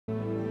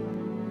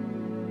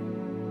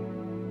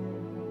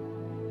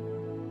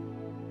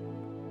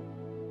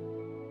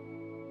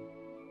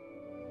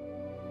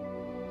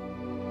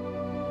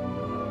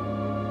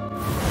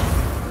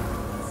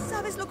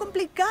sabes lo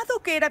complicado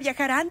que era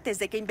viajar antes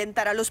de que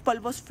inventara los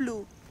polvos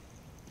flu.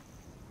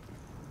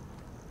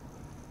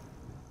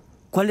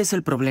 ¿Cuál es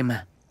el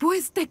problema?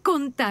 Pues te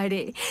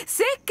contaré.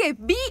 Sé que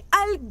vi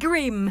al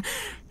Grim,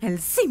 el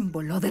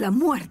símbolo de la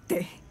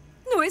muerte.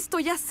 No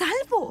estoy a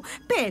salvo,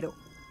 pero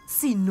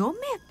si no me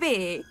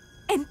ve,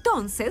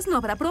 entonces no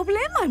habrá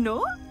problema,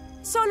 ¿no?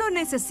 Solo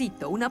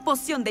necesito una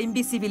poción de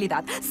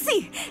invisibilidad.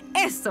 Sí,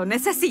 eso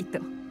necesito.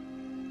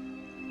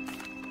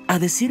 A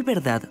decir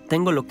verdad,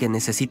 tengo lo que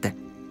necesita.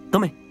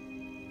 Tome.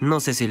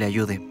 No sé si le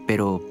ayude,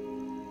 pero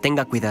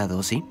tenga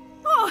cuidado, ¿sí?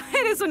 Oh,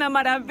 eres una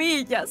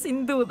maravilla,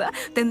 sin duda.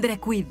 Tendré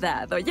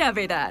cuidado, ya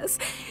verás.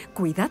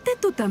 Cuídate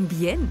tú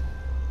también.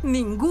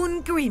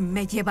 Ningún Grim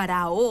me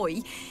llevará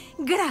hoy,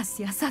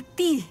 gracias a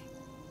ti.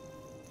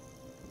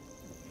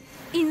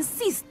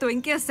 Insisto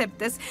en que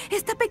aceptes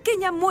esta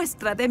pequeña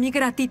muestra de mi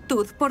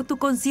gratitud por tu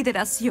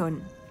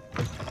consideración.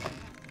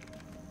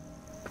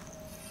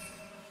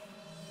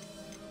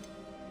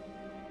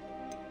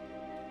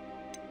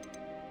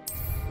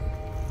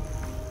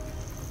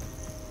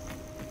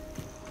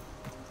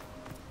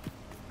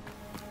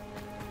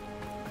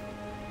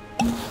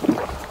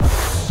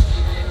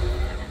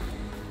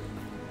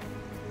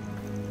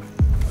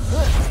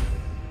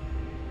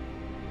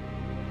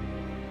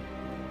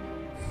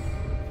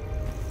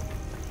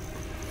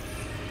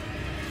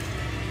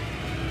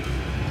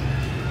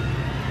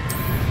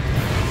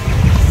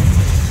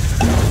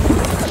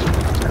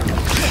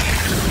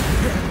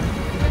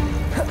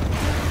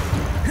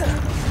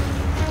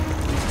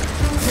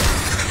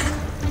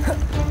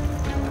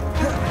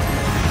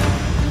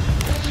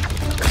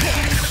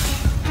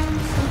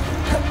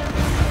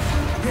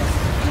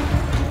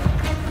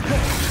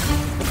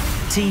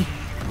 Sí.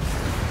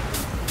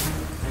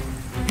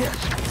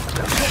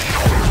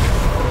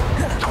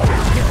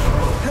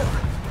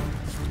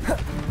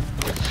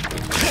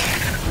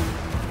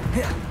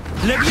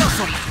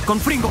 ¡Levioso! ¡Con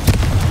Fringo!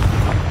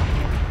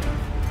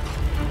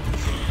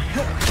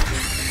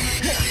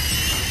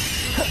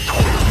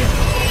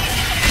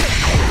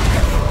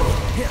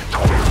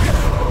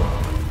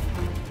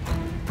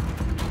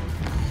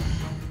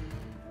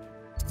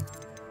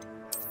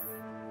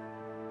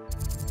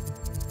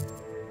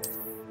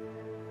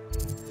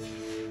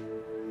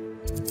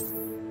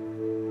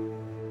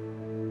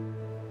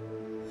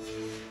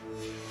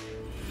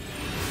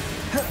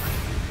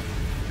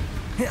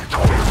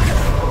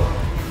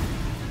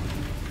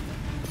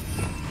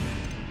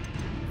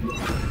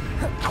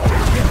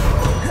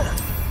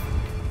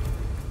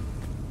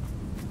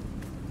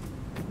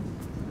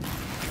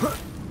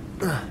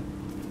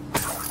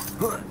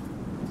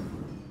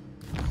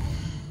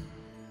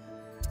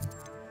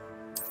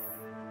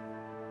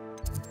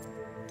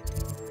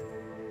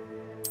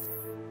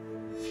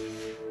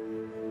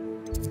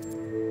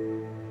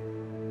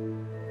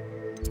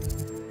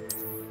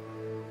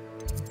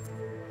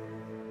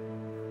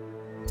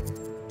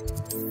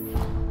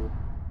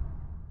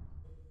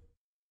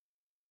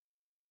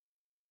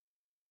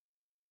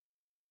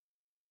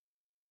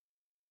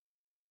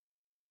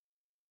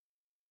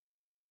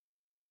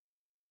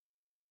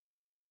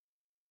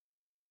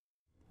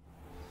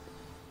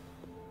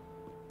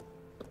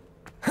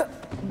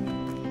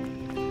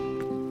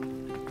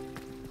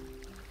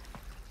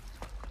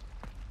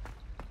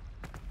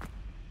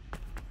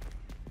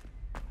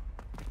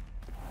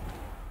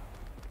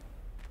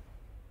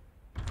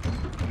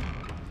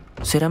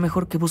 Será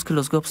mejor que busque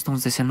los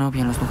gobstones de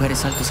Zenobia en los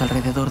lugares altos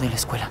alrededor de la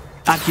escuela.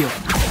 ¡Akio!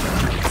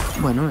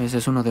 Bueno, ese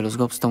es uno de los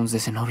gobstones de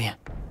Zenobia.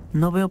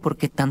 No veo por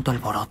qué tanto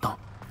alboroto.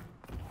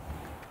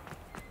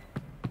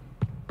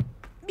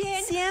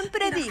 Bien,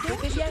 siempre dije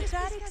que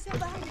viajar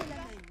expande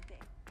la mente.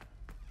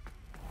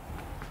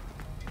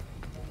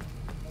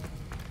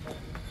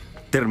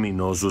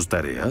 ¿Terminó sus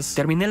tareas?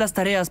 Terminé las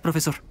tareas,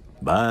 profesor.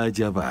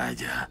 Vaya,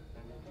 vaya.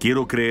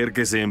 Quiero creer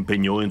que se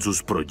empeñó en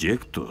sus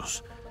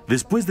proyectos.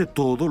 Después de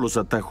todo, los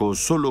atajos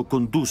solo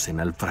conducen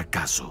al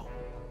fracaso.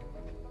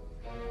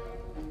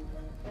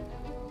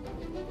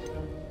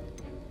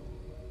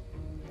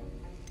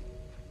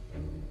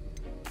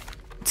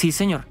 Sí,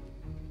 señor.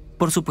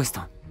 Por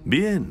supuesto.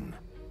 Bien.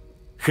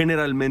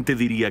 Generalmente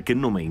diría que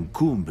no me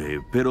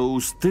incumbe, pero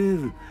usted...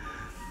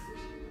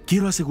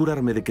 Quiero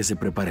asegurarme de que se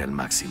prepare al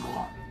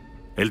máximo.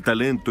 El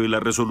talento y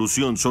la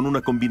resolución son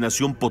una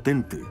combinación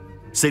potente.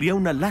 Sería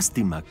una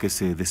lástima que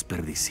se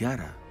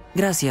desperdiciara.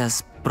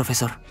 Gracias,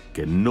 profesor.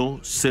 Que no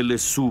se le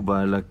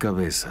suba a la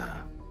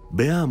cabeza.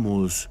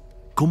 Veamos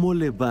cómo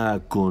le va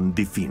con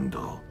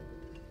Difindo.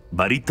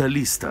 Varita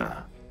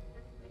lista.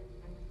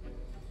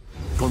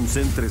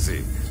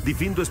 Concéntrese.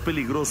 Difindo es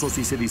peligroso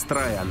si se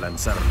distrae al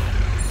lanzarlo.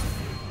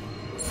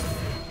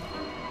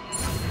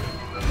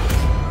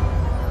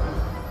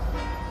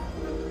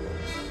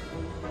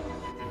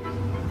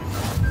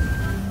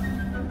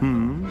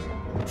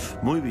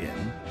 Muy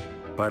bien.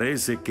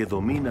 Parece que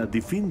domina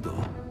Difindo.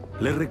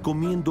 Le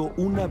recomiendo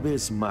una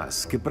vez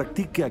más que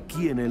practique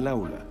aquí en el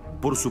aula,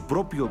 por su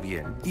propio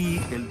bien y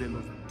el de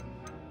los...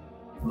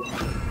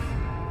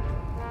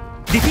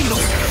 ¡Difindo!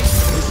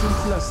 Es un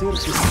placer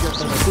que siga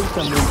tan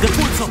atentamente ¡De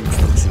pulso! mis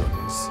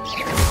instrucciones.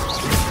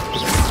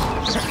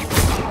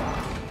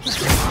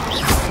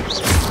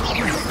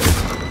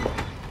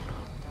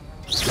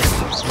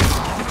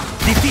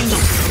 ¡Difindo!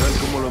 Tal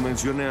como lo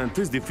mencioné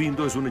antes,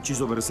 Difindo es un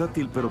hechizo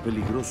versátil pero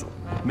peligroso.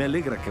 Me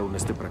alegra que aún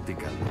esté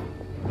practicando.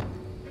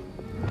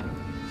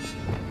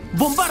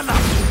 ¡Bombarda!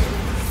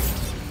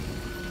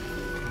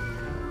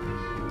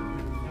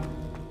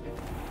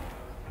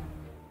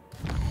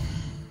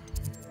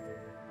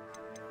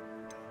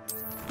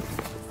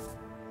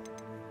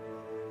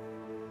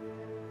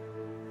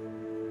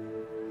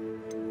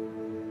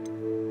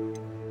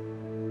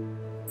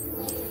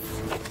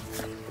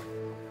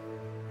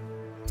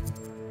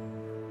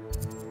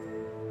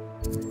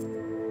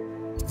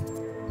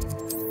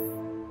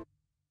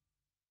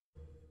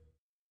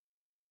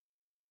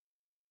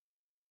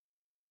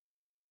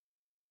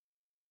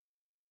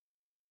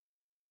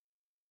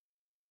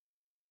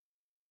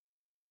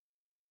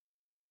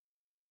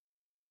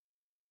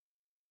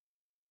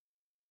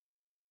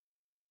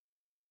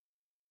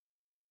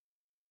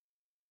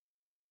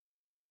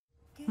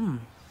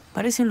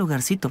 Parece un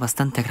lugarcito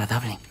bastante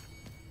agradable.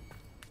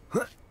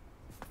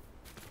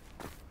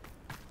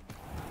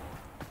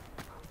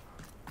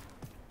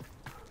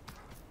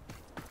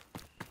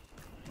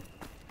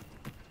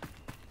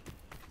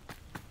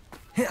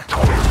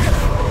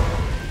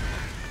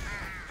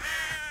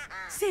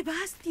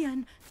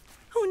 Sebastián,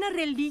 ¿una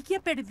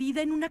reliquia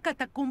perdida en una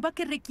catacumba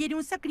que requiere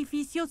un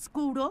sacrificio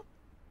oscuro?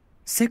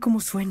 Sé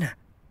cómo suena,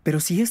 pero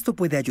si esto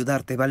puede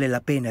ayudarte, vale la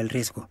pena el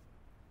riesgo.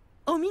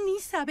 ¿Omni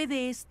sabe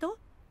de esto?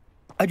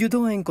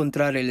 Ayudó a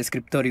encontrar el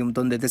scriptorium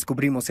donde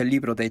descubrimos el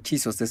libro de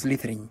hechizos de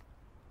Slytherin.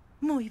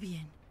 Muy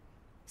bien.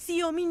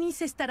 Si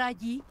Ominis estará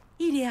allí,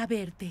 iré a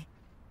verte.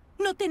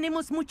 No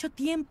tenemos mucho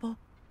tiempo.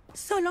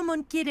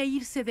 Solomon quiere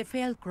irse de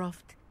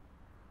Feldcroft.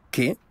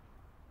 ¿Qué?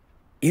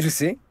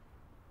 ¿Irse?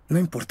 No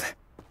importa.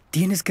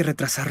 Tienes que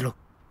retrasarlo.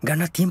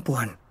 Gana tiempo,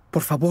 Anne.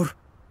 Por favor.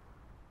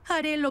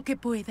 Haré lo que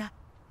pueda.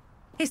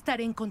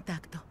 Estaré en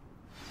contacto.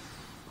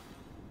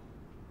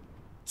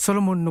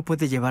 Solomon no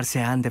puede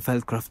llevarse a Anne de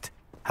Feldcroft.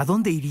 ¿A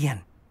dónde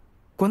irían?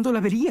 ¿Cuándo la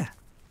vería?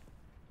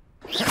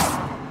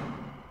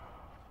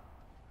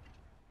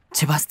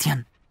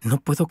 Sebastián. No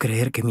puedo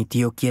creer que mi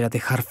tío quiera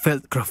dejar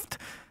Feldcroft.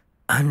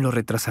 Anne lo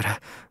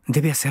retrasará.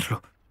 Debe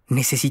hacerlo.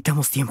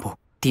 Necesitamos tiempo.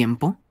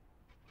 ¿Tiempo?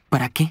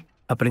 ¿Para qué?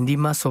 Aprendí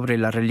más sobre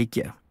la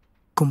reliquia.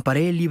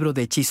 Comparé el libro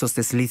de hechizos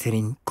de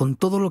Slytherin con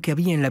todo lo que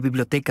había en la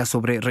biblioteca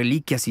sobre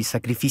reliquias y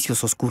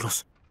sacrificios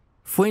oscuros.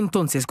 Fue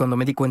entonces cuando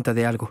me di cuenta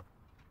de algo.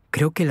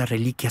 Creo que la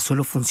reliquia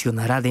solo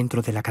funcionará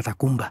dentro de la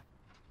catacumba.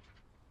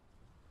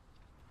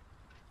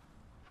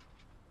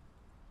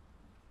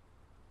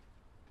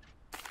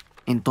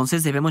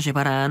 ¿Entonces debemos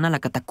llevar a Ana a la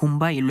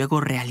catacumba y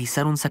luego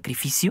realizar un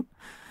sacrificio?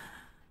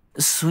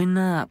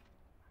 Suena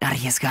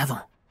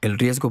arriesgado. El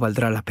riesgo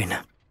valdrá la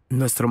pena.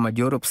 Nuestro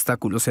mayor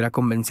obstáculo será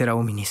convencer a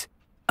Ominis.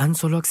 Anne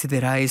solo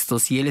accederá a esto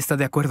si él está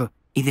de acuerdo.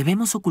 Y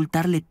debemos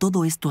ocultarle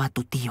todo esto a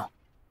tu tío.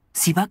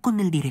 Si va con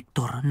el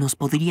director, nos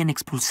podrían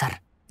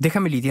expulsar.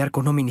 Déjame lidiar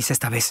con Ominis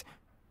esta vez.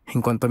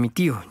 En cuanto a mi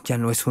tío, ya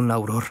no es un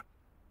auror.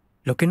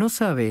 Lo que no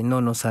sabe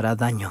no nos hará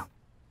daño.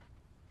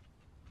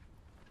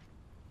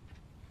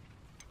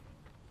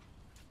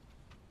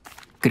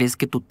 ¿Crees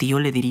que tu tío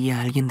le diría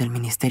a alguien del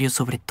ministerio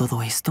sobre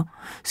todo esto,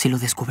 si lo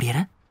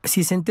descubriera?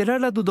 Si se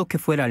enterara, dudo que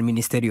fuera al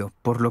ministerio.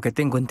 Por lo que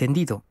tengo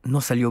entendido,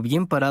 no salió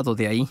bien parado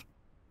de ahí.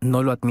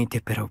 No lo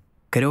admite, pero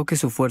creo que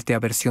su fuerte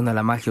aversión a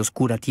la magia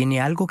oscura tiene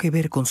algo que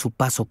ver con su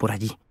paso por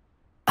allí.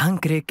 Anne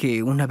cree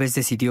que una vez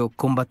decidió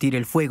combatir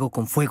el fuego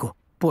con fuego,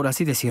 por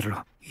así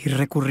decirlo, y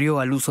recurrió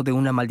al uso de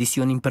una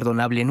maldición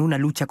imperdonable en una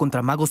lucha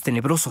contra magos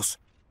tenebrosos.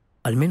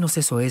 Al menos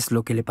eso es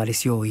lo que le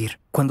pareció oír.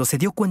 Cuando se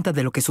dio cuenta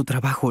de lo que su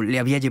trabajo le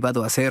había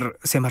llevado a hacer,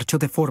 se marchó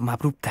de forma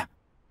abrupta.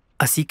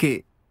 Así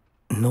que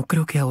no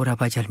creo que ahora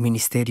vaya al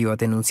ministerio a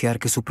denunciar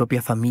que su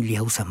propia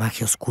familia usa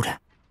magia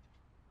oscura.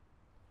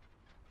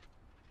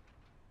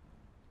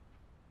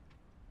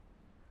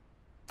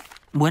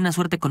 Buena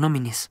suerte con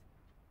Ominis.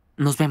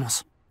 Nos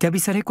vemos. Te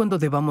avisaré cuando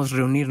debamos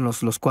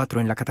reunirnos los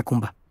 4 en la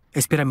catacumba.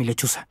 Espera mi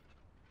lechuza.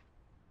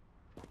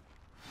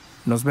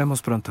 Nos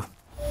vemos pronto.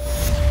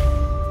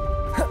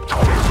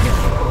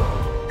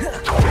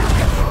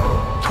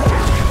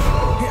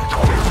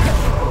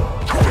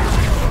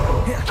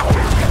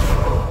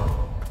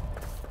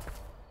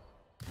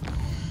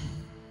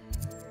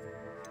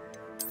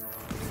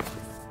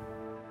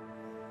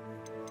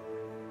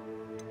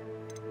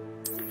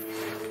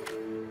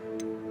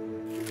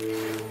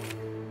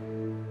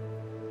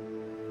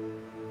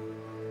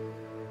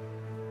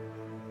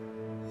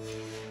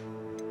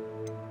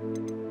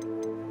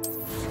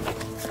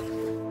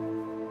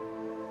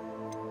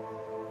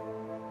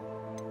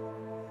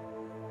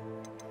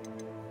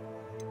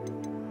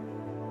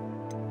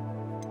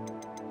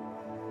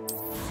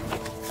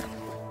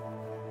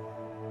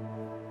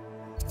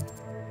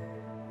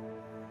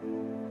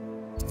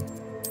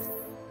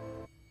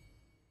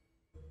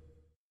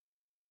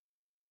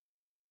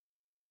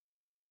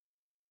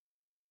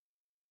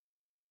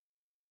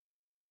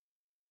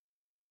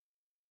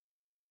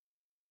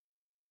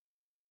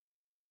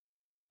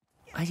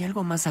 ¿Hay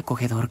algo más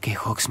acogedor que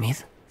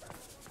Hogsmeade?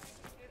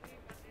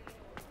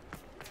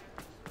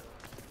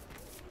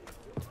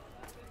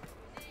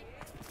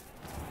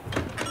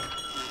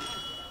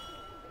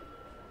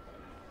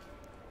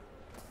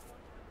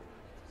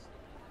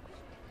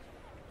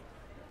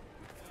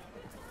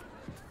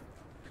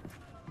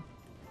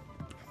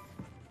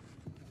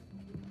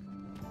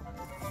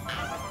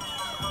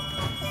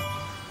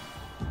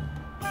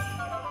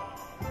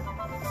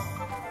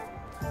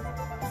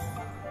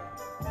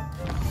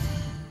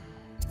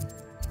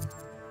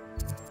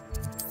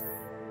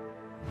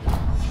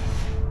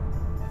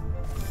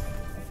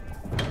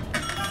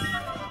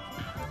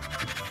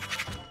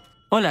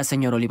 Hola,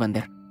 señor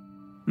Ollivander.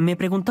 Me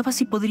preguntaba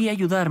si podría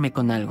ayudarme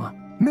con algo.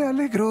 Me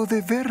alegro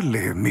de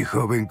verle, mi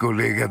joven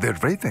colega de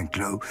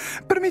Ravenclaw.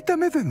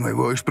 Permítame de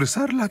nuevo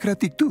expresar la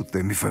gratitud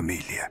de mi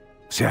familia.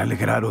 Se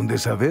alegraron de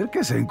saber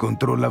que se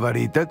encontró la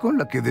varita con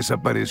la que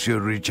desapareció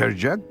Richard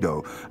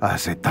Jackdaw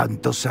hace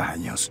tantos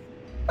años,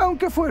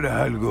 aunque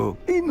fuera algo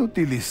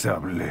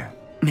inutilizable.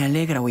 Me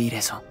alegra oír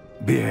eso.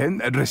 Bien,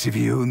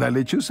 recibí una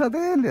lechuza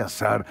de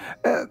Eleazar,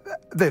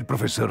 del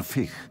profesor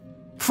Fig.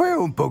 Fue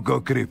un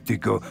poco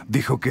críptico.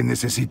 Dijo que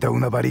necesita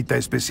una varita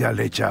especial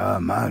hecha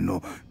a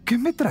mano. ¿Qué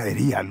me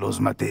traería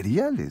los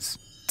materiales?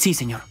 Sí,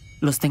 señor.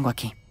 Los tengo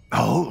aquí.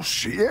 ¡Oh,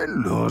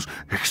 cielos!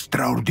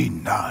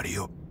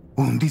 ¡Extraordinario!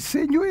 Un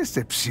diseño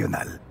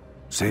excepcional.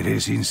 Seré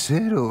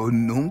sincero,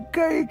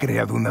 nunca he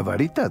creado una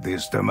varita de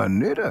esta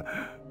manera.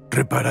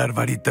 Reparar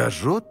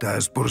varitas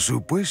rotas, por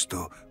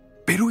supuesto.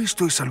 Pero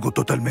esto es algo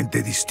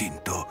totalmente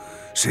distinto.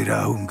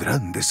 Será un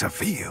gran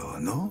desafío,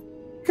 ¿no?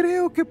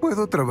 Creo que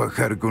puedo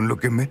trabajar con lo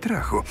que me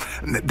trajo.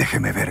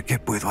 Déjeme ver qué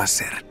puedo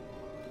hacer.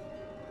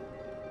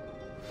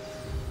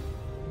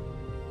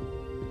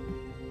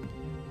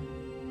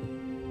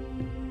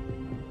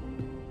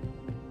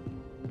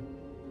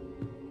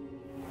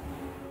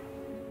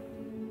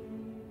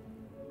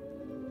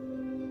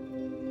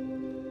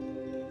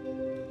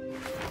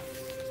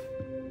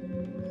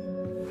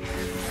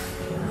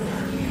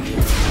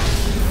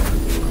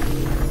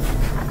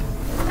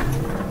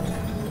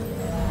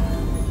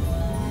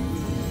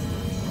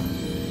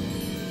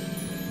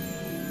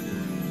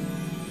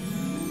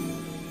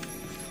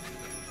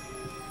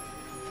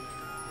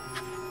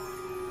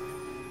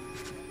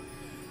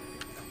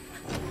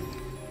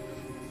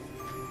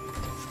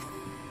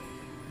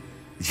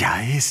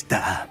 Ya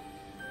está.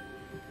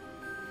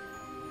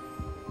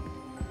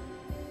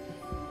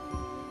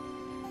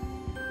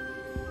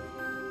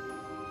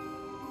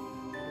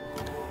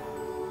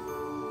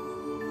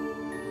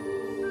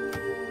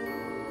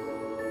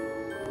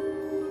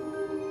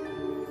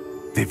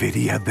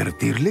 Debería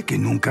advertirle que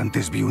nunca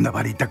antes vi una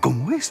varita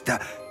como esta.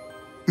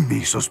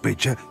 Mi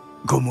sospecha,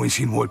 como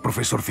insinuó el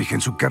profesor Fig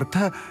en su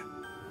carta,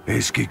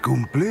 es que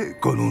cumple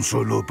con un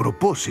solo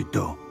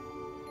propósito.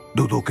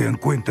 Dudo que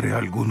encuentre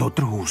algún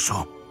otro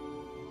uso.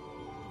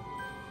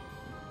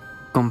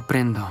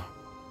 Comprendo.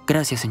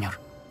 Gracias, señor.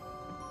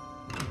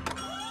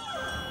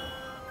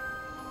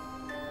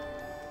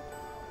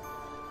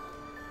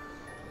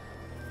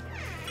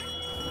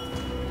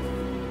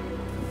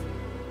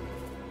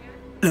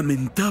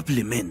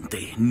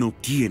 Lamentablemente, no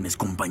tienes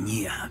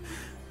compañía.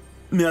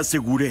 Me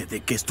aseguré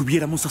de que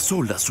estuviéramos a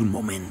solas un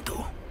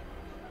momento.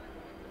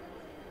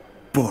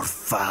 Por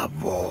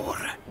favor,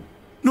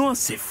 no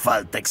hace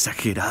falta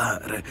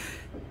exagerar.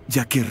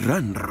 Ya que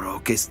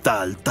Ranrock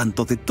está al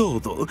tanto de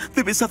todo,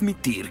 debes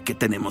admitir que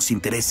tenemos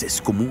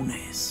intereses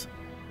comunes.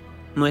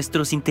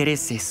 Nuestros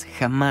intereses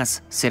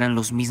jamás serán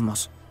los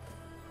mismos.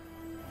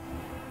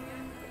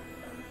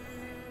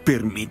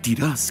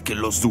 ¿Permitirás que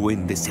los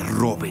duendes se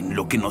roben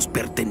lo que nos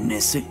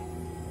pertenece?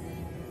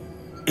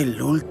 El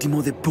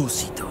último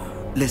depósito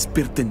les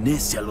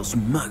pertenece a los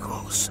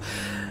magos.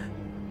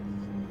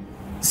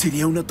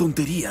 Sería una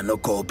tontería no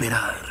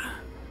cooperar.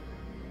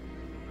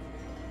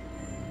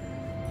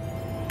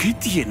 ¿Qué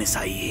tienes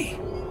ahí?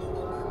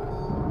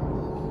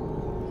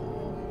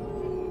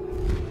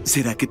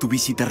 ¿Será que tu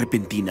visita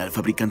repentina al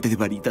fabricante de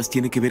varitas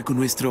tiene que ver con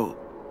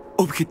nuestro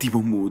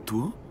objetivo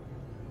mutuo?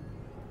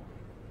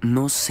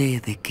 No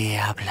sé de qué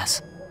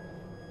hablas.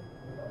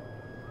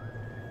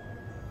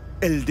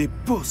 El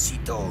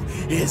depósito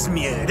es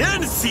mi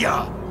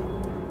herencia.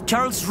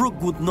 Charles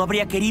Rookwood no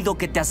habría querido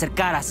que te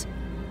acercaras.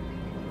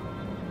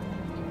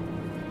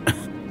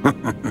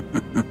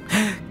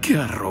 ¡Qué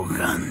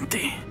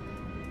arrogante!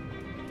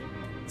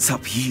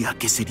 Sabía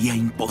que sería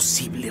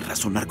imposible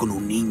razonar con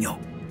un niño.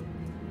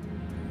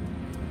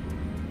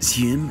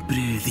 Siempre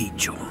he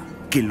dicho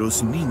que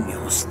los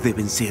niños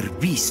deben ser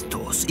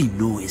vistos y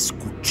no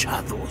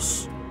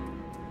escuchados.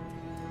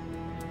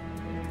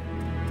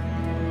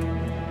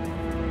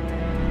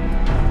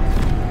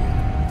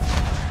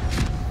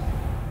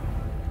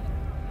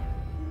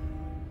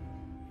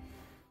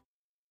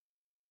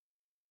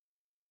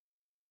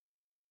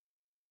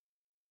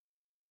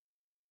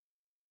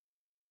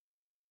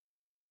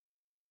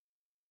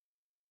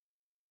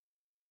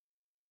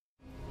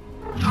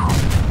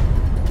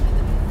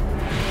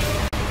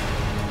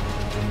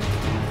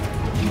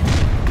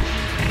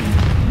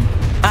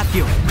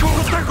 ¡Accio! ¡Lo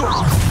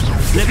tengo!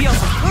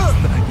 Levioso.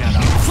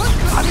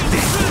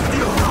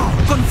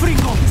 Con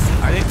Fringo.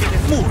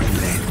 Muy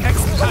lento.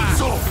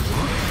 Expulso.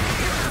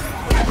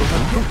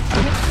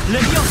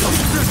 Levioso.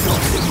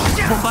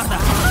 Bombarda.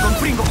 Con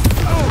Fringo.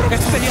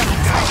 Expelliarmus.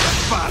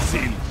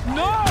 Fácil.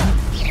 ¡No!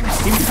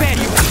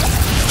 Imperio.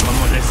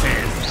 Como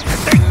desees.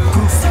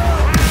 Cruz.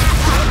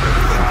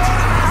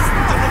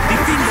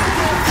 Difindo.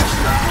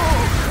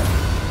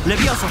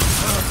 Levioso.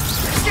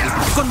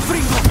 Con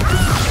Fringo.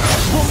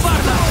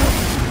 Bombarda.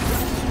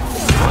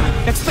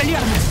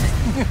 Expelliarmus.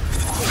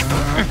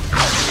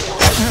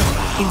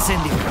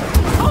 Incendio.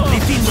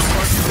 Difindo.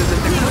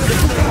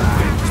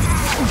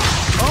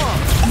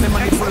 Me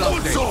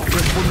manipulaste.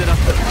 Responderás.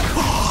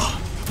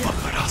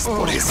 Pagarás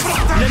por eso.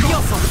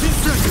 Levioso.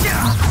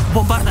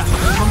 Bombarda.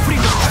 Con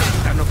Fringo.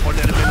 Intenta no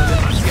ponérmelo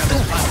demasiado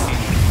fácil.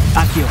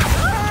 Accio.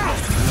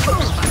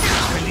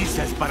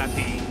 Felices para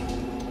ti.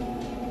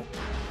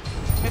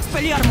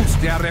 Expelliarmus.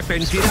 Te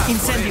arrepentirás.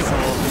 Incendio.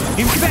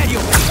 Imperio.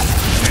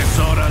 Es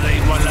hora de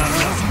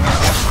igualarlas.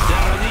 De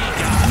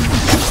rodillas.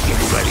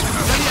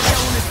 Sabía que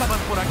aún estaban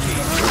por aquí.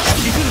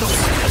 Difindo.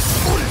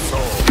 Pulso.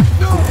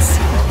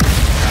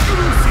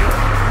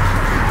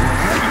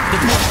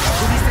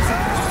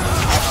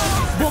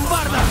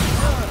 Bombarda.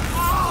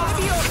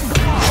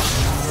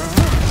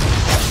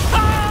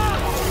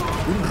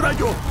 Un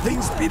rayo de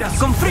inspiración.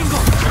 Con Fringo.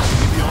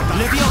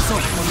 Levioso.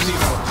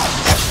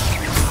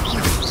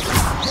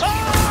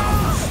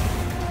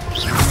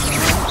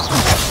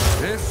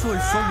 Eso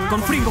es solo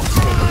Con Fringo.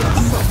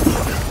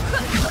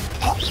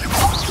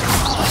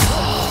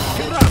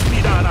 querrás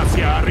mirar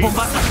hacia arriba.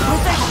 Bombarda.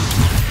 Protego.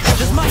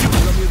 Desmayo.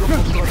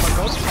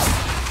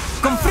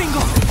 Con Fringo.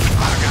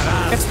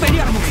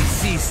 Expelliarmus.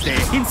 Hiciste.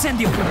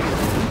 Incendio.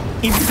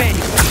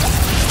 Imperio.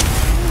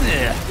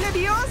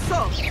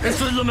 ¡Levioso!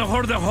 ¿Eso es lo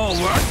mejor de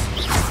Hogwarts?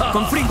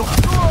 Con Fringo.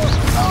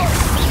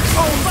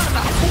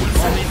 Bombarda.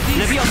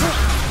 Levioso.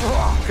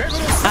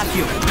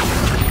 Accio.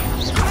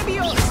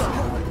 ¡Levioso!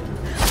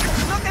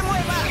 ¡No te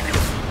muevas!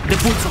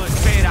 Depulso.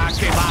 Espera a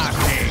que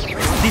baje.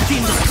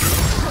 Difindo.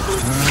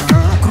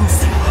 Cruz.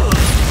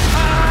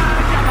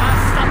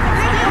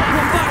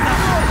 Bombarda.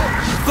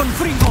 Con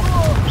Fringo.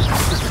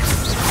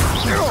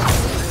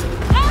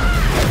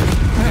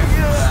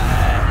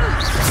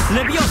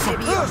 Levioso.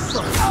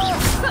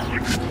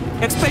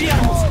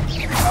 Expelliarmus.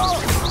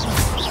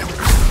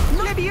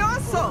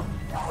 ¡Levioso!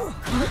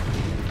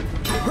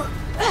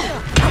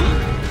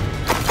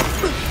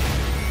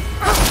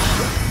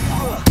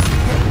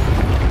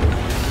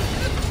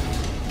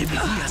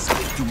 Deberías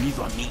haberte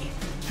unido a mí.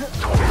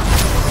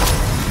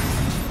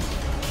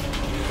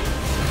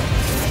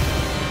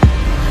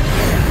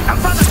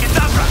 ¡Avada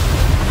Kedavra!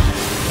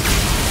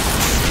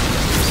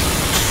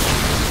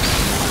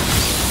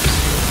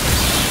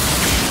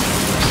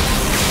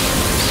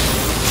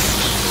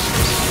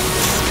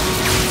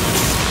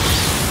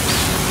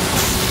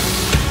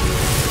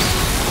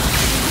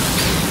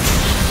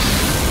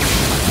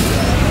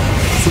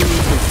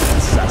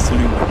 Haz lo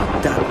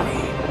inevitable.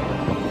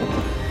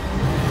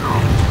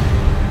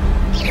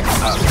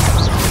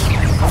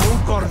 Como un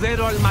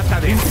cordero al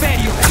matadero.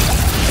 Imperio.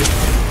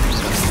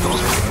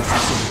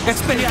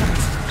 Expelliarmus.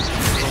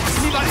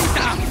 ¡Mi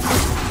varita!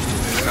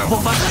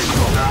 Bombarda.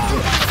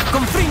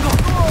 Con Fringo.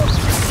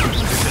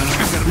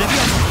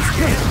 Levioso.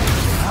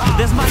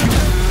 Desmayo.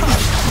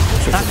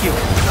 Accio.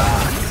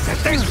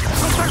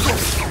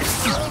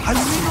 ¡Al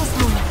menos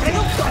lo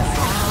intento!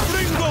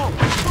 ¡Fringo!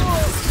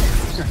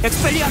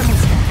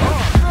 Expelliarmus.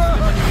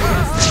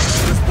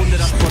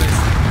 Responderás por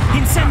eso.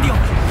 Incendio.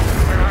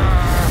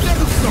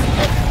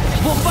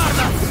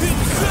 Bombarda.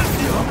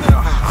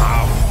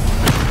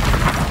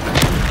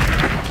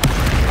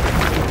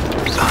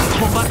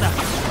 Bombarda.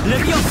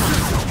 Levioso.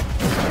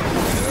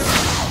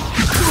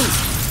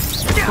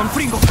 Con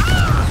Fringo.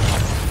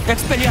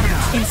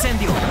 Expelliarmus.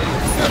 Incendio.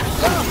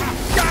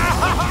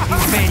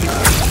 Imperio.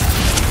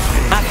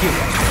 Accio.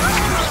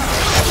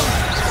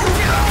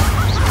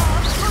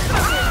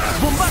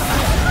 Bombarda.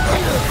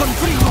 Con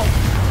Fringo.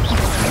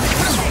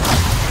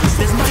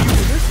 Desmayo.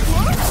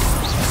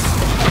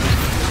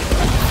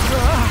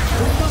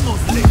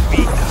 Pongámosle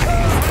vida a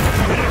esto.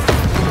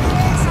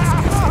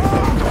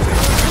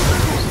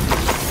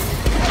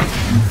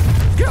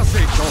 ¿Qué has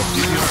hecho,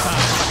 idiota?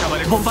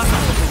 Acabaré con... Bombarda.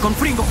 Con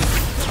Fringo.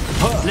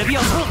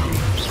 Levioso.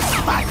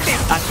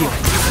 Accio.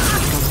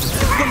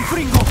 Con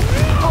Fringo.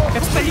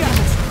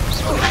 Expelliarmus.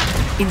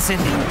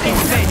 Incendio.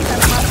 Imperio.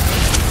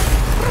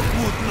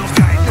 No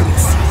cae de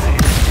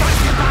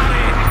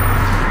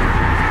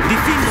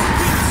Difindo.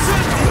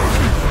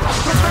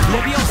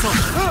 Levioso.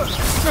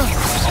 ¡No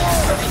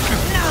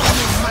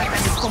me matan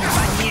mis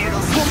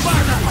compañeros!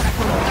 Bombarda.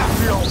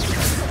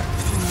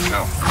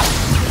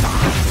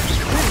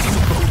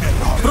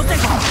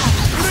 Protego.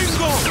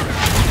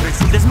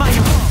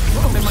 Desmayo.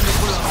 Me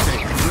manipulaste.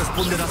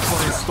 Responderás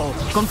por esto.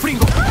 Con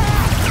Fringo.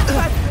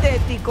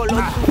 ¡Patético lo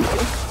tuyo!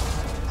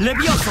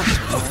 Levioso.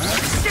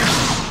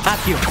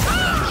 Accio.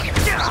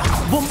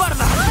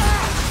 Bombarda.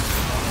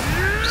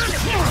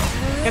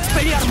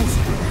 Expelliarmus.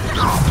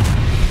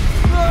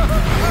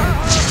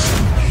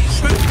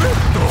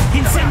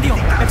 ¡Incendio!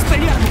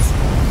 ¡Expelliarmus!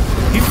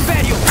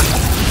 ¡Imperio!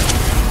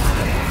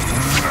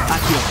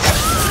 ¡Accio!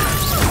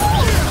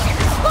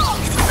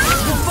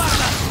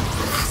 ¡Bombarda!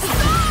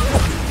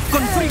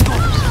 ¡Confringo!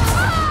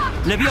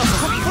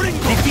 ¡Levioso!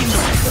 ¡Difindo!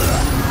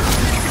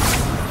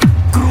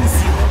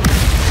 ¡Crucio!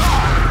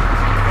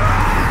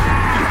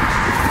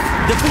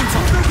 ¡Depulso!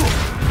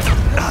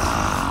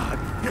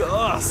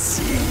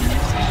 ¡Casi!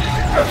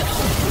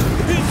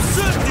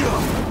 ¡Incendio!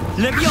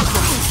 ¡Levioso!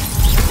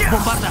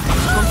 ¡Bombarda!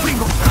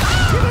 ¡Confringo!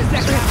 ¿Quieres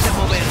dejar de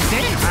moverte?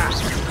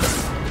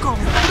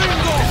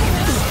 ¡Confringo!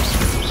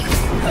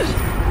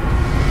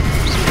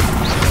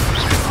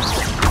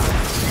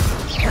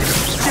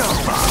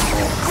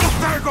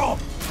 ¡Fuego!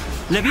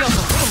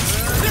 ¡Levioso!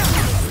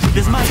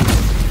 ¡Desmayo!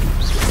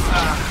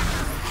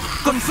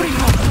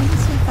 ¡Confringo!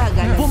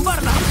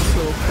 ¡Bombarda!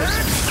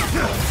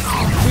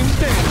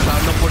 Intenta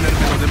no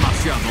ponérmelo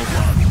demasiado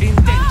fácil.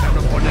 Intenta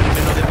no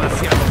ponérmelo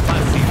demasiado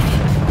fácil.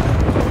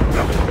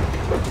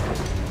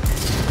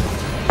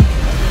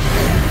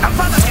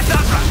 ¡Avada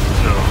Kedavra!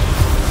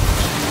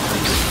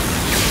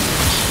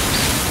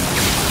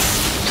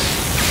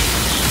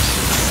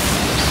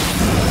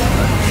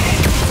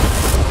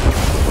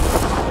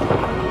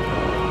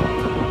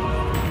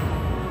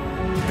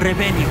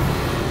 Rebelio.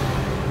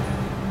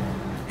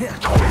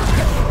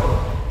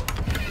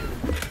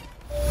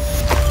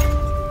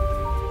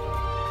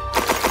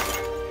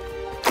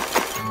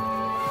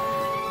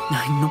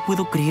 Ay, no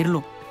puedo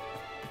creerlo.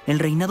 El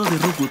reinado de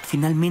Rookwood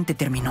finalmente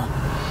terminó.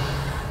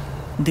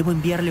 Debo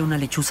enviarle una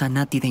lechuza a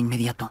Natty de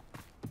inmediato.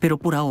 Pero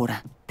por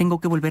ahora, tengo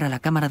que volver a la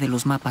cámara de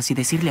los mapas y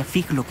decirle a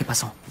Fig lo que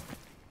pasó.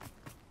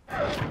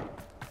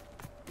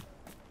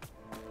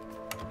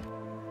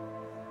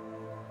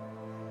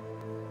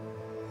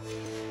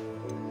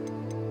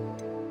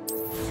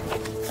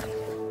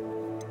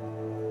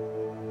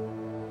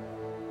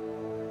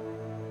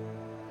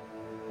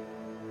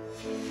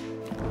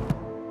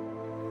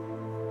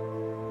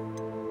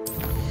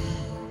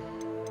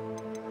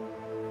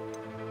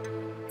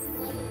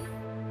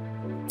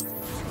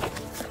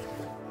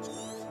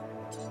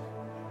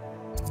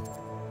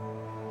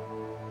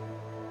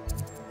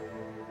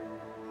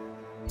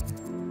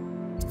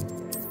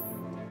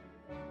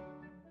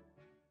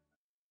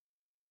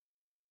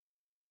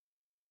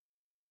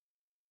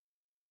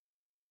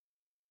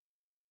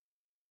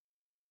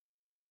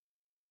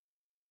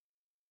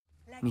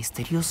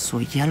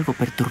 Misterioso y algo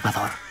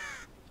perturbador.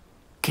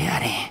 ¿Qué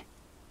haré?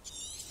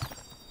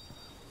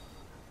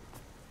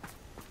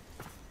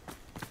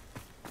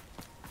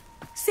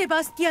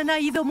 Sebastián ha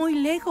ido muy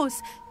lejos.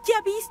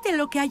 Ya viste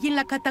lo que hay en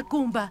la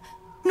catacumba.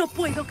 No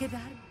puedo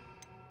quedar.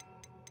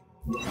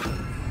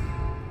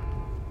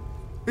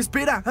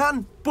 ¡Espera,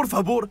 Anne! ¡Por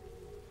favor!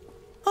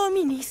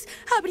 Hominis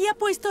habría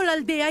puesto la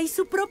aldea y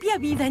su propia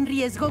vida en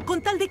riesgo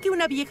con tal de que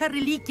una vieja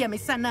reliquia me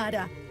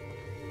sanara.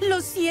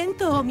 Lo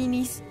siento,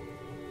 Hominis.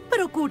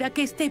 Procura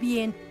que esté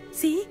bien,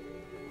 ¿sí?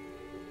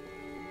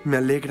 Me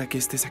alegra que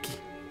estés aquí.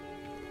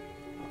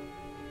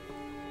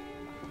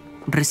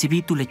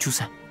 Recibí tu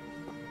lechuza.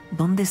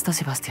 ¿Dónde está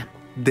Sebastián?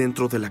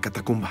 Dentro de la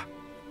catacumba.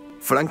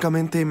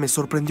 Francamente, me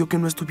sorprendió que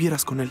no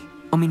estuvieras con él.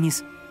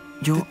 Hominis,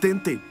 yo...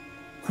 Detente.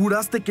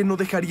 Juraste que no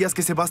dejarías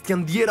que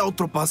Sebastián diera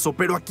otro paso,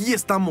 pero aquí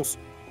estamos.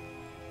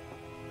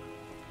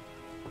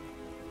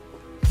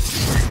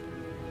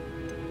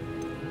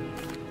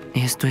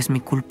 Esto es mi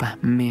culpa.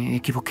 Me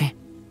equivoqué.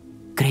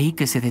 Creí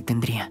que se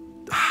detendría.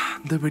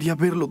 Debería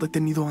haberlo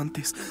detenido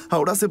antes.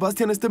 Ahora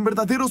Sebastián está en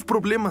verdaderos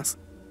problemas.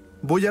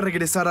 Voy a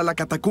regresar a la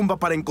catacumba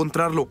para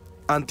encontrarlo.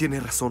 Anne tiene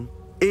razón.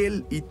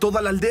 Él y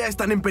toda la aldea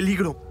están en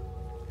peligro.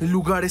 El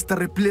lugar está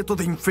repleto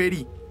de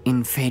inferi.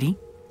 ¿Inferi?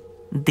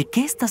 ¿De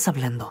qué estás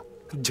hablando?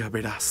 Ya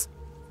verás.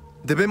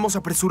 Debemos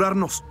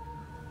apresurarnos.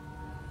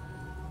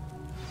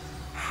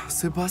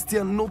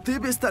 Sebastián no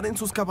debe estar en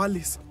sus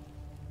cabales.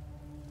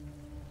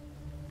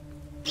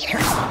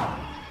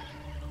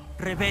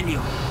 Rebelio.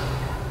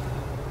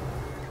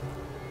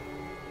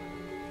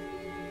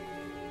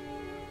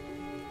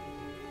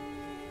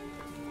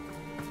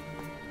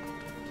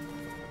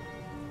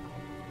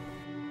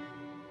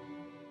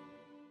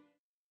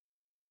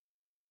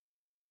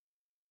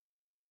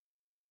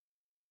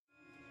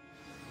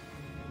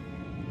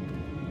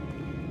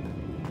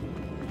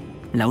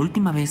 La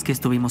última vez que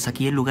estuvimos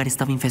aquí, el lugar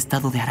estaba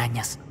infestado de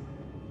arañas.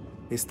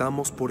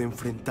 Estamos por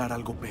enfrentar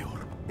algo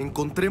peor.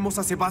 Encontremos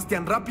a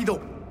Sebastián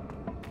rápido.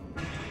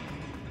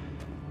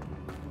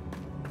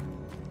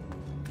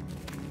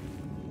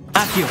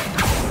 ¡Accio!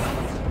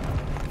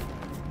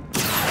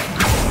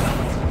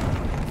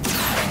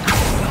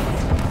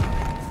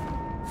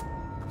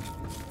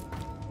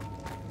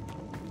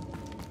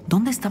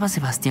 ¿Dónde estaba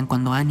Sebastián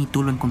cuando Anne y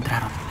tú lo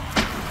encontraron?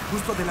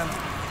 Justo adelante,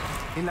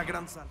 en la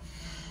gran sala.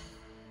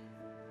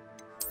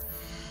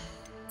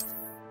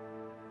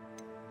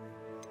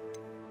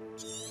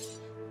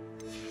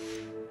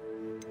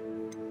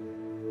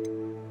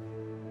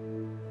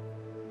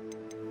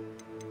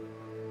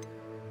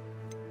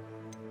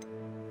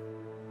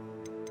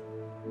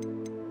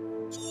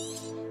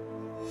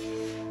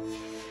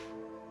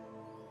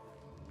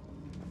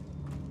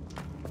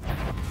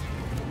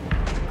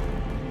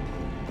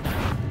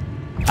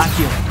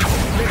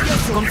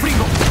 Con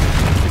fringo.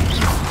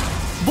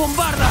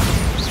 Bombarda.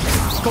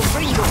 Con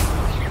fringo.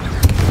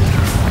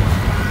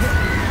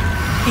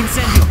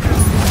 Incendio.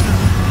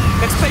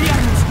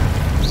 Expelliarmus.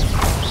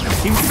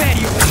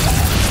 Imperio.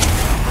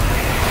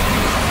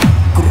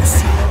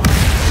 Crucio.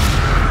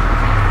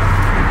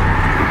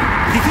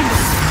 Difindo.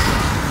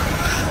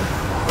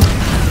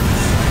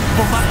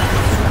 Bombarda.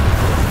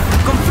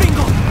 Con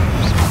fringo.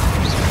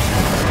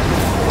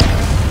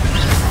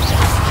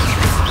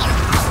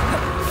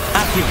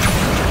 Accio.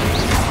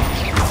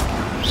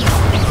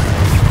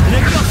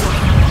 Levioso.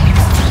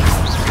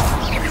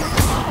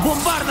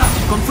 Bombarda.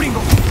 Con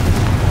fringo.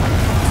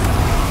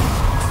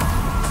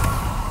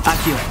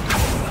 Accio.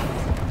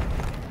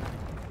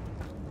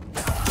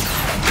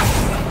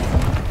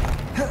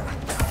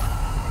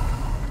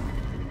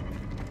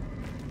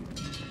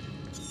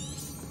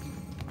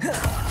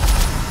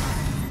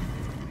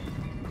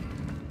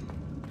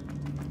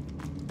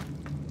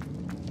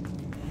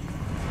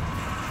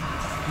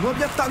 No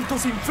había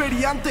tantos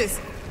Inferi antes.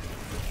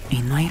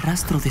 Y no hay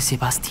rastro de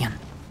Sebastián.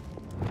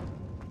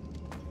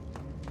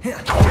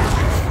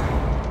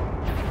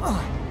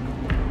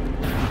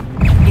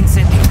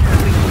 Incendio.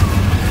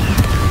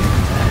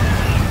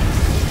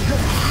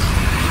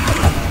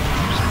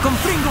 Con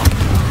fringo.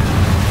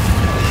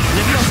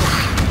 Levioso.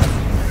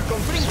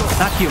 Con fringo.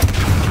 Accio.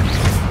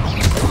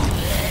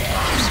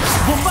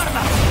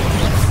 Bombarda.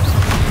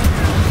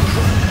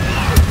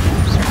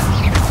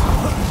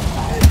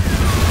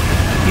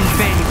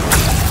 Imperio.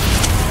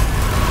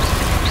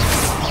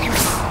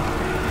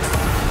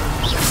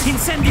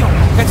 Incendio.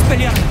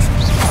 Expelliarmus.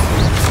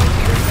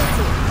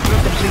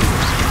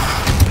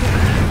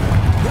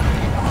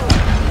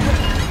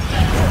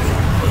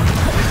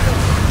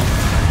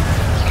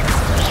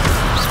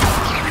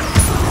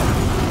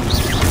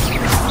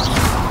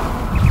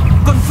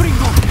 Con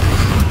fringo.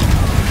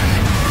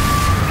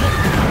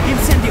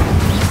 Incendio.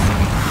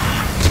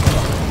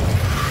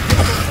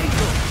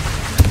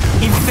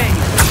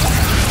 Imperio.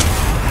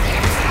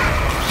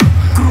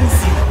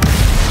 Crucio.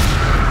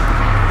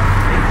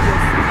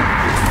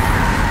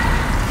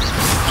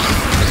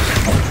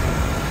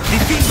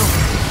 Difindo.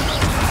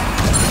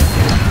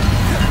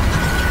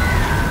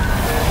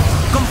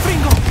 Con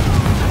fringo.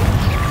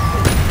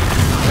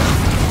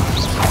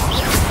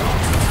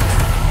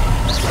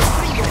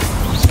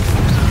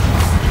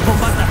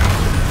 Bombarda.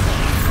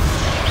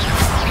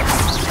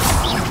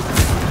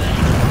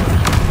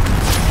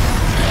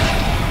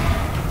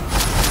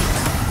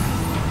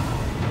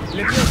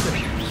 Levioso.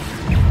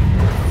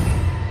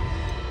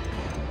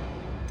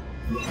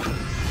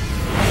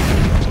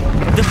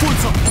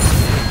 Depulso.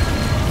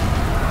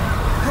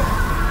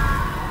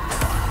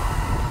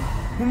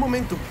 Un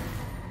momento.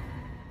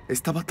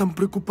 Estaba tan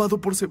preocupado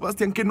por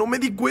Sebastián que no me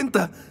di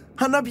cuenta.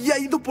 Han había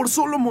ido por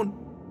Solomon.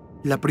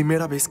 La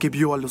primera vez que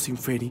vio a los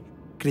Inferi,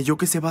 creyó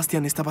que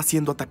Sebastián estaba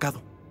siendo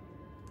atacado.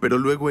 Pero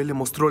luego él le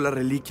mostró la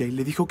reliquia y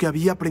le dijo que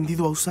había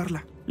aprendido a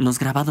usarla. ¿Los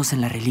grabados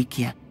en la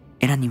reliquia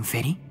eran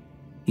Inferi?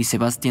 ¿Y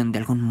Sebastián de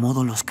algún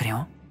modo los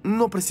creó?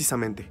 No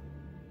precisamente.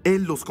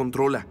 Él los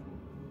controla.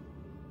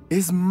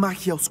 Es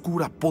magia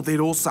oscura,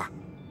 poderosa.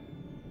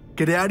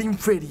 Crear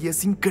Inferi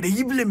es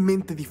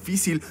increíblemente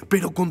difícil,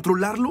 pero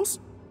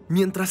controlarlos...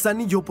 Mientras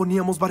Anne y yo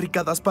poníamos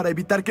barricadas para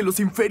evitar que los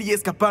Inferi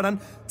escaparan,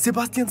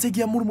 Sebastián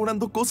seguía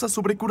murmurando cosas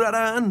sobre curar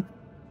a Anne.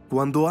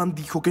 Cuando Anne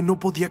dijo que no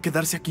podía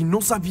quedarse aquí,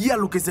 no sabía a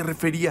lo que se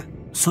refería.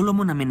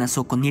 Solomon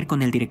amenazó con ir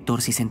con el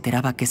director si se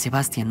enteraba que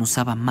Sebastián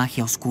usaba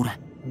magia oscura.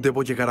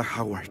 Debo llegar a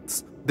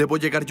Hogwarts. Debo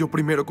llegar yo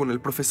primero con el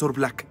profesor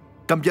Black.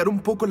 Cambiar un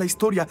poco la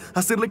historia,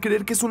 hacerle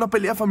creer que es una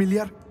pelea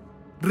familiar.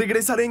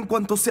 Regresaré en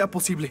cuanto sea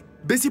posible.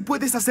 Ve si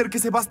puedes hacer que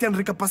Sebastián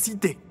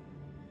recapacite.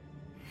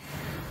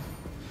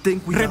 Ten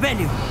cuidado.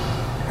 Rebelio.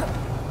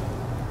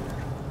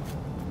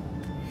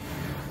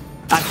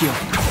 Accio.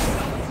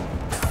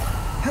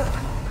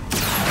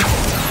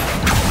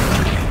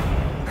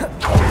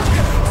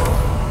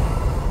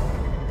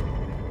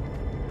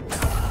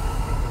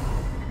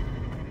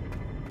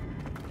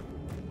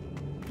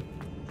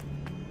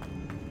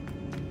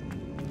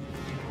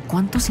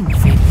 ¿Cuántos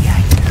Inferi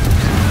hay?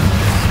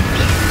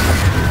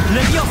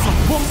 ¡Levioso!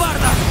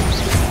 ¡Bombarda!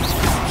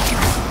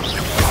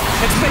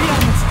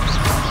 ¡Expelliarmus!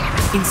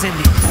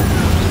 Incendio.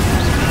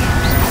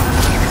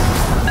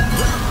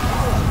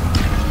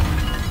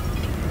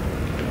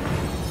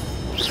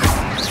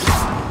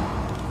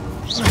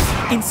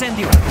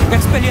 Incendio.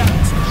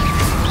 Expelliarmus.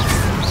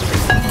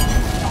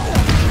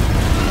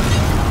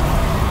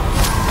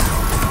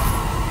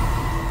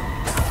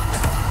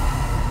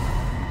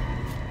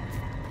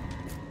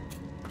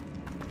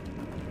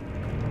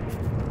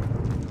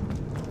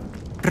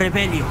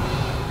 Rebelio.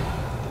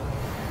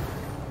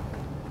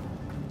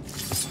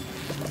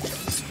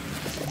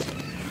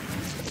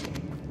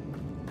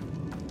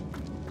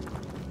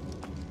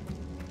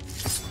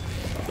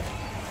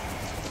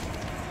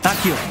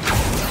 Accio.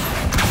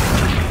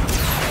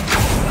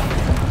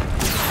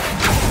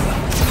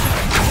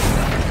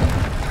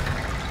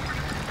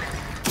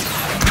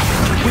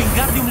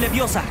 Wingardium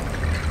Leviosa.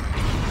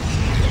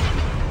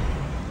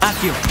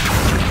 Accio.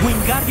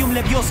 Wingardium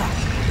Leviosa.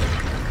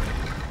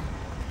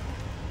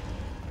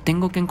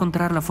 Tengo que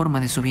encontrar la forma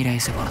de subir a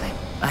ese borde.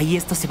 Ahí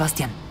está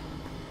Sebastián.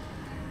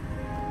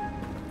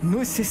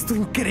 ¿No es esto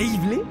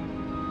increíble?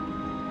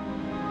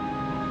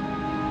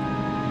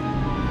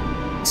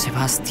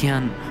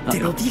 Sebastián... Te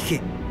lo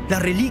dije. La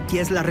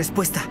reliquia es la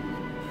respuesta.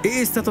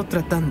 He estado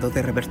tratando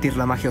de revertir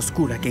la magia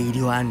oscura que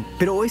hirió a Anne,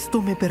 pero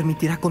esto me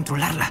permitirá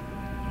controlarla.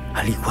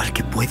 Al igual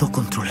que puedo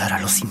controlar a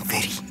los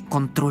Inferi.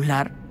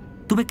 ¿Controlar?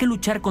 Tuve que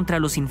luchar contra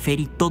los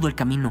Inferi todo el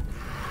camino.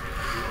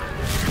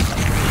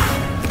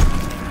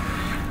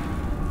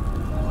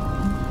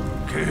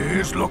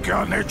 ¿Qué es lo que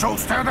han hecho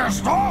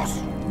ustedes dos?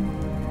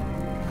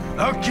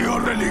 Aquí, oh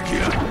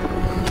reliquia.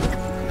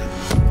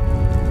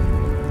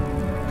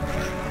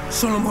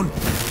 Solomon.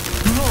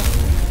 ¡No!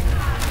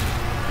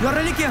 ¡La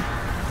reliquia!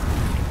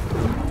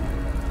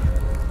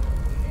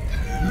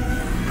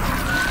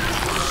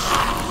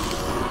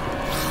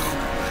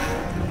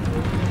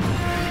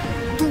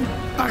 ¡Tú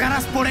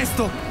pagarás por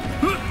esto!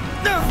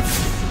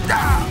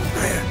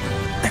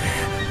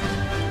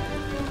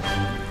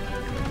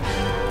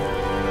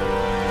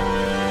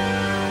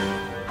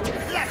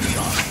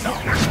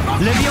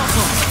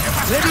 ¡Levioso!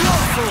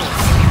 ¡Levioso!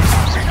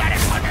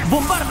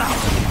 ¡Bombarda!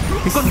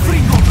 ¡Con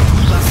fringo!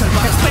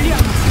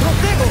 ¡Expeliarmus!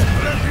 ¡Protego!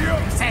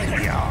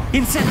 ¡Incendio!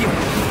 ¡Incendio!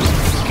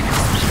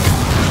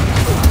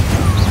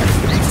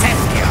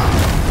 ¡Incendio!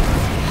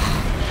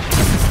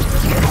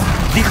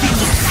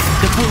 ¡Difindo!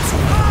 ¡De pulso!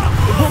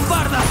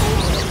 ¡Bombarda!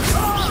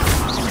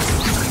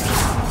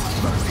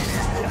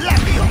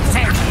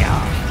 ¡Incendio!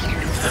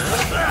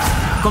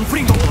 ¡Con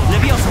fringo!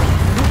 ¡Levioso!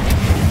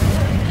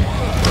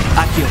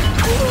 Accio.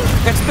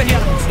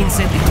 Expeliarmus.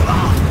 Incendio.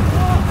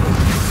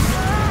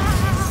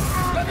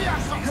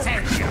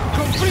 Incendio.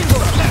 Confringo.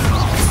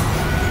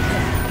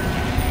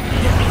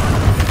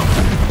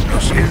 Lo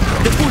siento.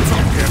 De pulso.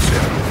 ¿Qué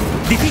hacer?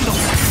 Difindo.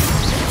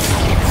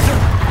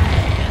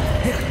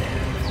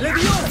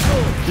 ¡Levioso!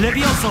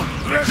 Levioso.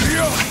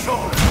 ¡Levioso!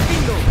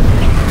 ¡Difindo!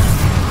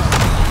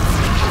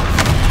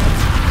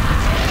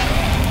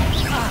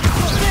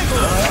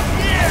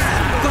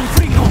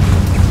 Confringo.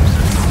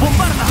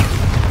 Bombarda.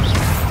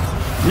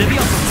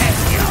 Levioso.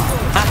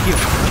 Accio.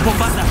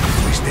 Bombarda.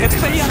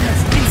 Expeliarmus.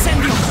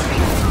 Incendio.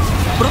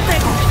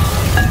 Protego.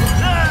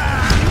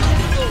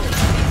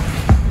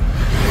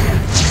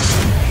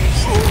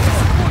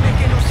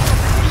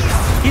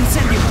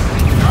 Incendio.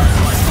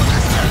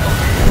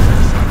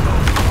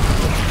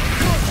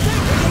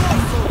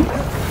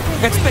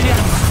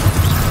 Expeliarmus.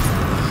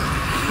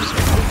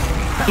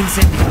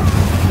 Incendio.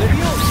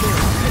 ¡Levioso!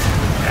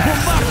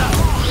 Bombarda.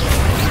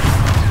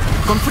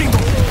 Confringo.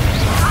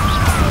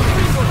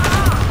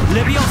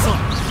 Levioso.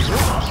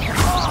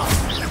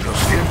 Lo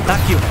siento.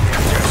 Accio.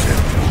 ¿Qué hacer?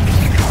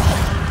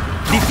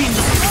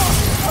 Difindo.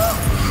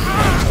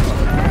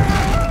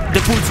 De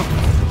pulso.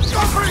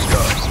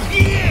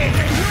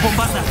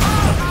 Bombarda.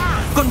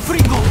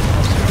 Confringo.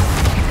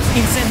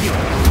 Incendio.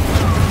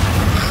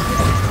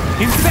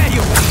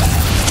 Imperio.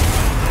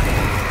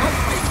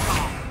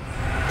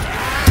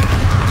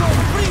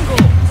 ¡Confringo!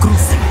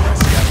 Cruce.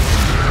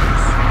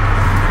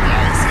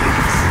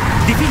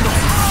 Difindo.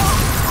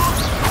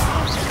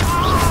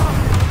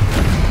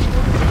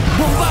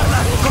 Bombarda.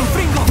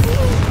 Confringo.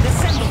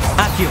 Descendo.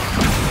 Accio.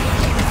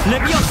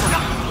 Levioso.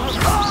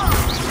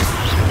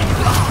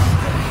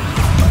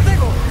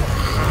 ¡Protego!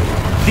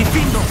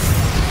 Difindo.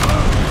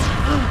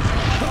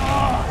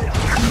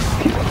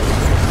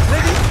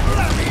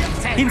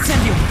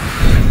 Incendio.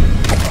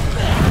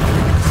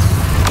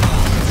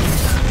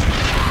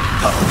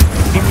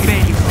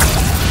 Imperio.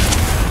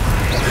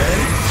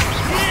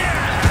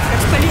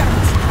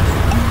 Expeliarmus.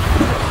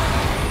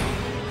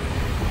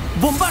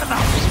 Bombarda.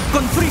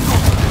 Confringo.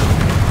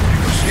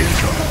 Lo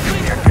siento.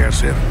 Tenía que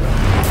hacer.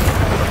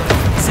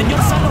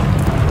 Señor Salón.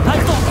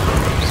 Alto.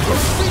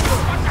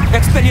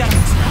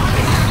 Expeliarmus.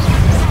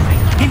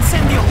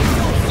 Incendio.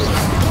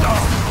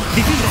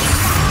 Difindo.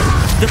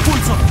 De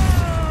pulso.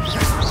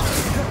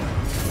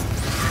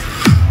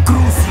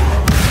 Crucio.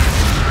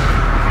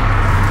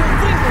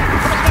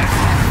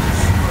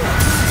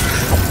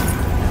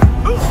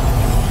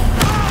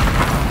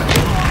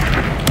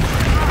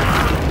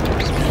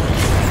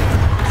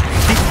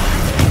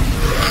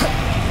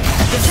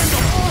 Descendo.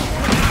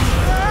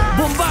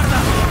 Bombarda.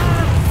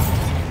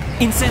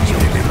 Incendio.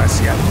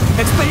 Demasiado.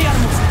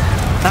 Expeliarmus.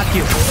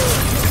 Accio.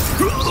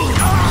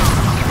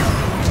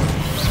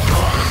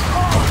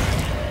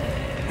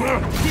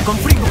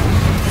 Confringo.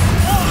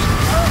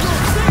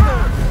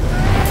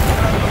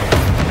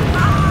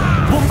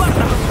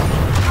 Bombarda.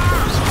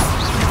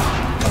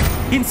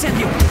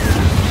 Incendio.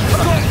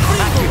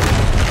 Accio.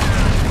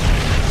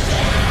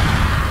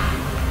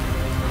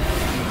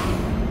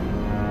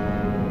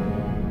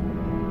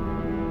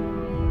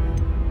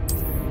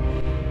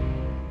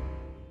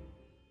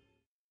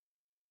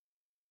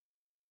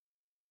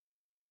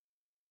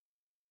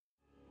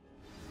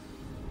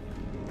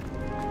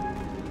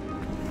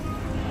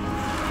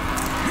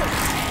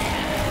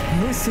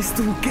 ¿No es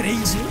esto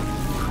increíble?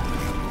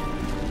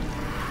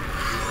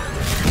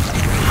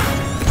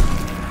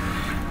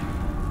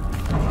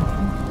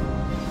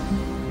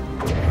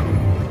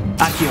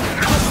 Accio.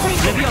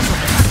 Levioso.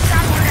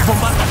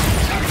 Bombarda.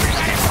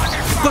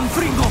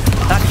 Confringo.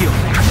 Accio.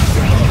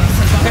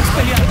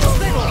 Expelliarmus.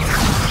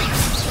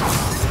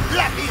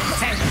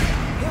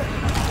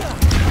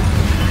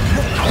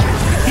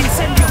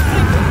 Incendio.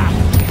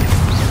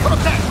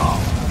 Protejo.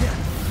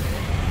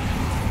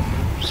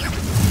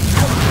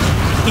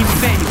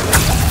 Imperio.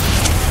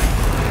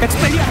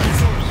 Expelliarmus.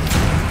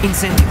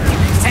 Incendio.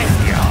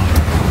 Incendio.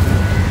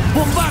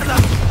 Bombarda.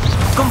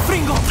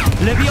 Confringo.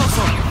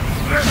 Levioso.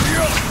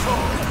 Levioso.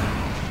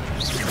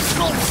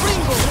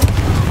 Confringo.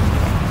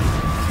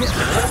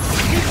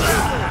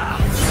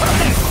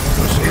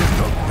 Lo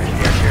siento,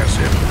 tenía que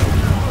hacerlo.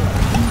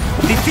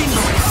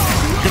 Difindo.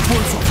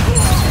 Depulso.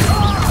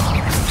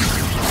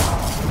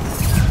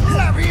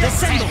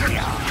 Descendo.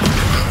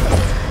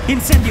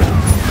 Incendio.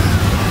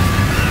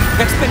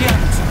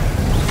 Expelliarmus.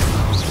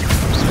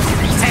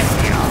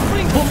 Incendio.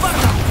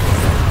 Bombarda.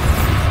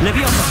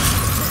 Levioso.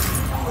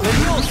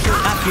 Levioso.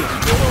 Accio.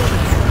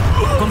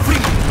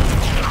 Confringo.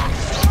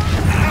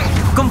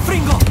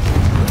 Confringo.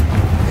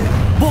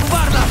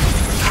 Bombarda.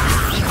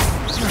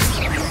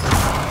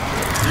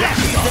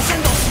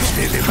 Descendo.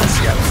 Esté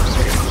demasiado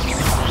lejos.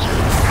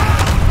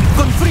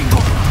 Confringo.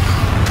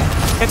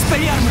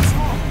 Expelliarmus.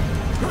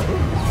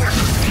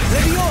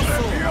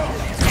 Levioso.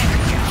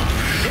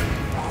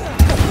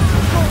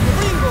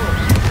 Confringo.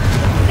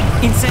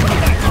 Incendio.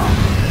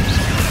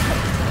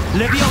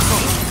 Levioso.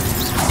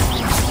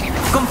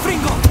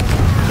 Confringo.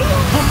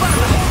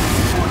 Bombarda.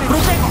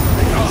 Protego.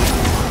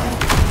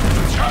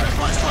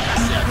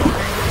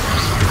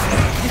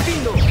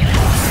 Difindo.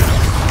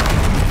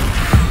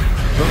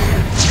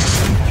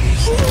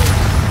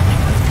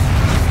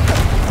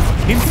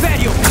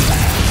 Imperio.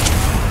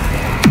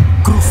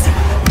 Cruce.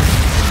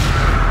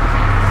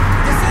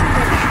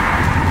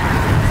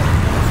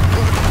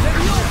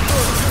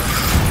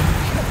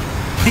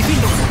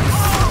 Difindo.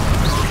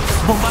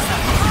 Bombarda.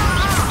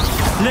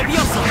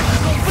 Levioso.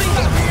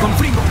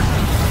 Confringo.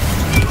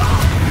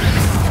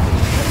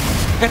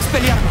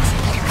 Expelliarmus.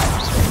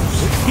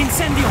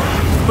 Incendio.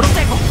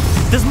 Protego.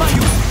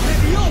 Desmayo.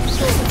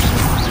 Levioso.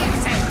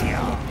 Incendio.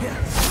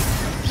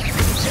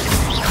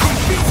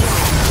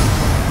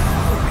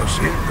 Lo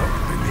siento,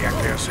 tenía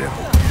que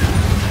hacerlo.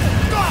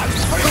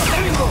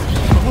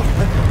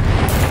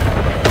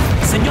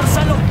 Señor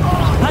Salo,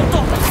 alto.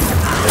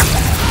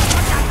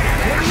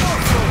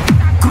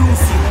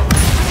 Crucio.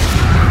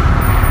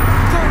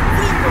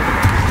 Confringo.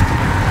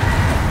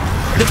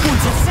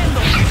 Depulso.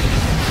 Sendo.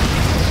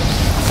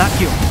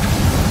 Accio.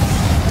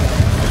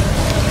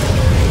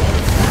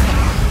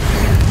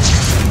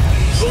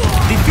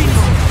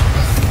 Difindo.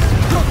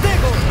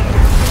 Protego.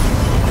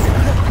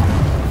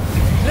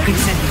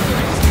 Incendio.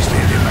 Esté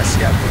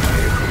demasiado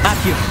lejos.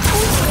 Accio.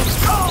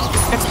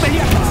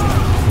 Expelliarmus.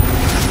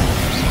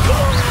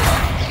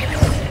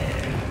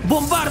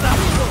 Bombarda.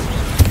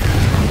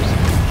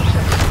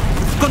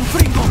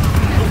 Confringo.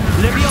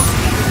 Levioso.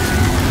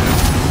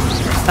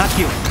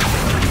 Accio.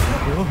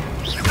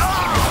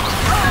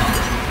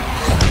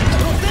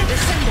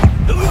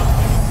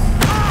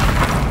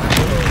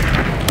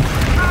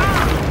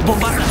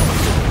 Bombarda.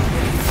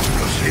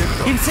 Lo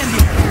siento. Incendio.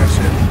 Tenía que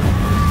hacerlo.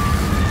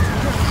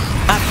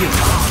 Accio.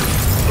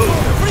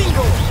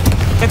 Confringo.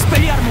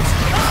 Expelliarmus.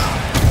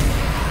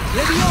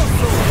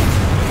 Levioso.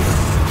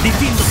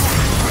 Difindo.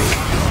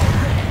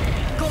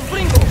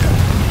 Confringo.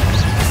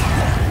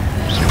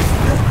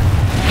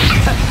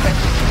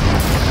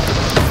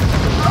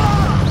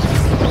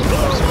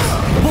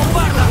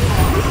 Bombarda.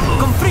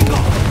 Confringo.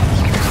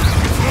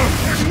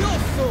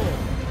 Levioso.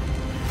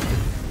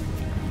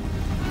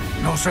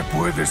 No se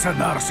puede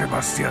sanar,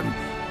 Sebastián.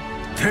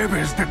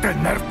 Debes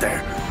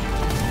detenerte.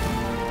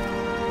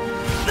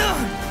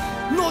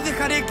 ¡No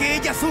dejaré que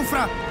ella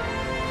sufra!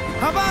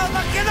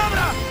 ¡Avada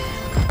Kedavra!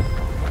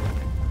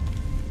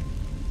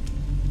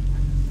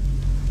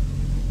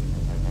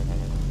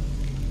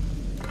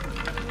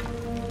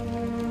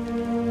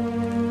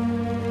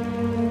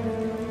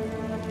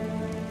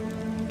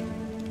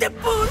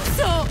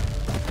 ¡Depulso!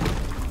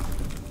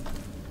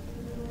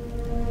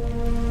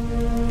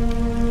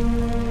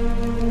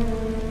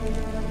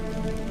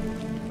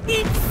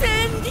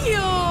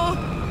 ¡Incendio!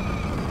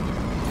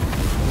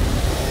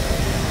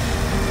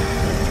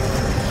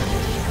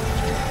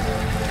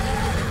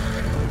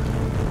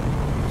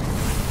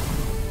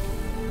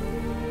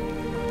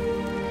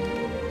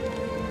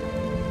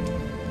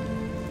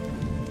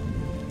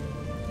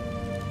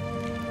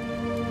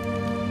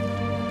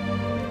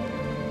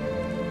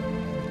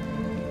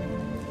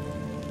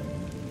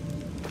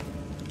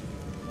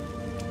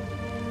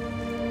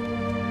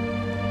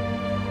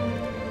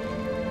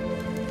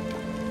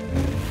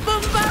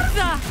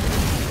 ¡Bombarda!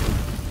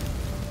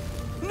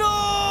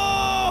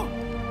 ¡No!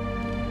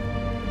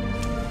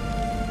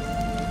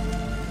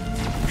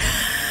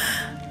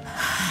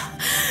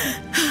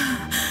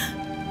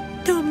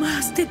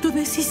 Tomaste tu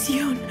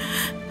decisión.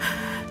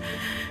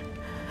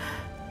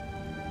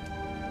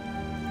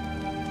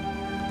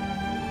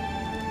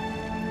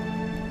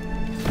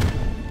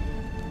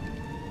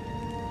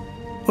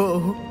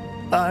 Oh,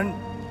 Anne.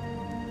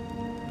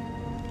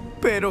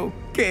 Pero,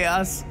 ¿qué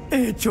has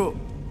hecho?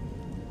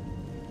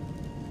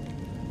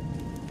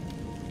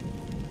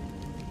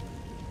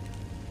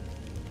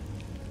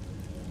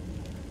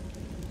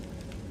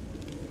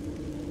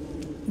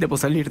 Debo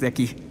salir de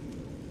aquí.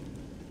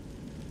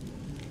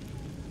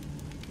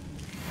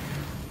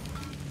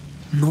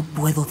 No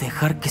puedo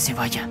dejar que se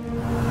vaya.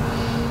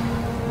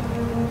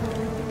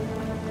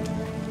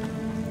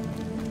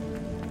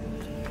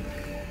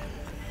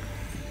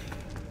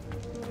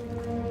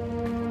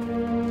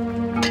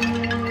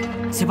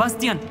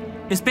 Sebastián,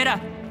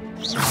 espera.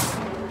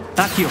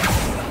 Tagio,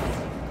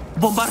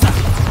 bombarda.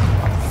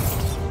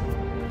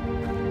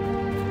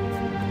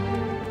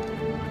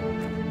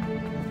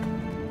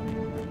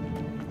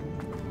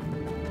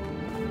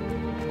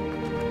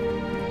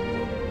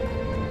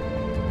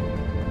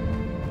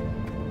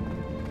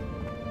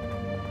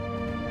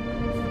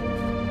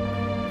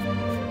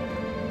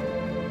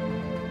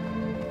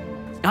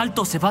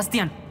 Alto,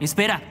 Sebastián,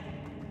 espera.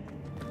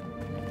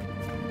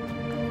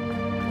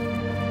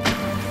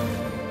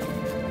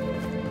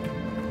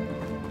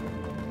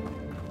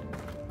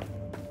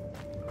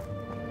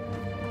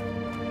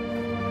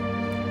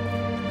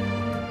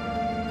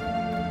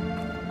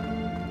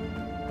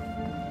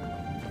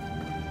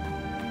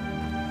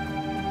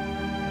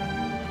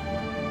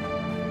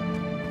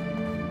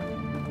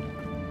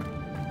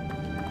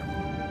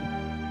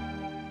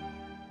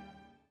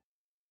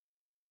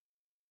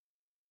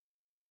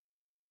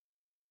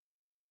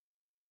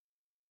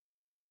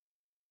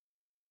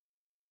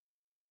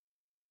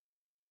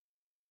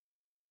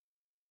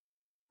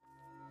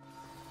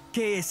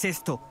 ¿Qué es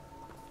esto?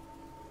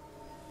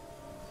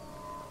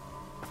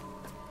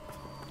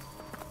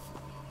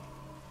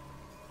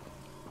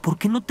 ¿Por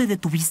qué no te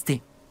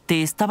detuviste?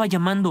 Te estaba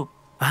llamando.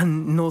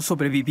 Anne no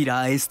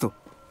sobrevivirá a esto.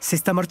 Se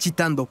está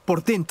marchitando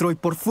por dentro y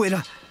por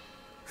fuera.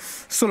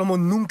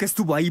 Solomon nunca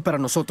estuvo ahí para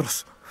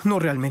nosotros. No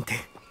realmente.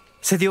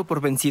 Se dio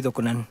por vencido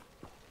con Anne.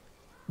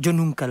 Yo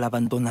nunca la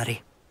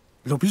abandonaré.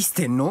 ¿Lo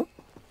viste, no?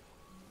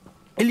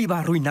 Él iba a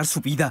arruinar su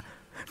vida.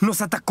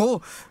 Nos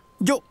atacó.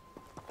 Yo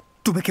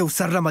tuve que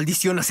usar la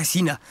maldición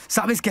asesina.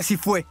 ¿Sabes que así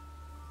fue?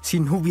 Si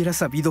no hubiera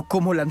sabido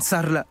cómo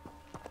lanzarla...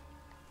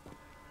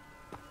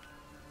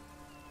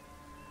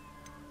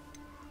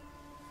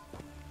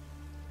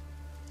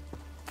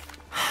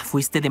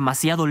 Fuiste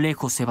demasiado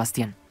lejos,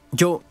 Sebastián.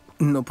 Yo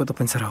no puedo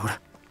pensar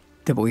ahora.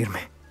 Debo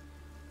irme.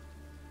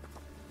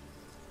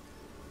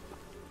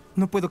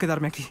 No puedo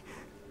quedarme aquí.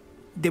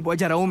 Debo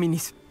hallar a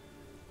Hominis.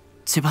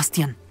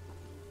 Sebastián.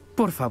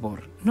 Por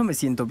favor, no me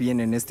siento bien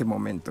en este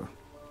momento.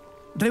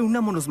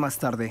 Reunámonos más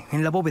tarde,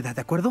 en la bóveda,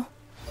 ¿de acuerdo?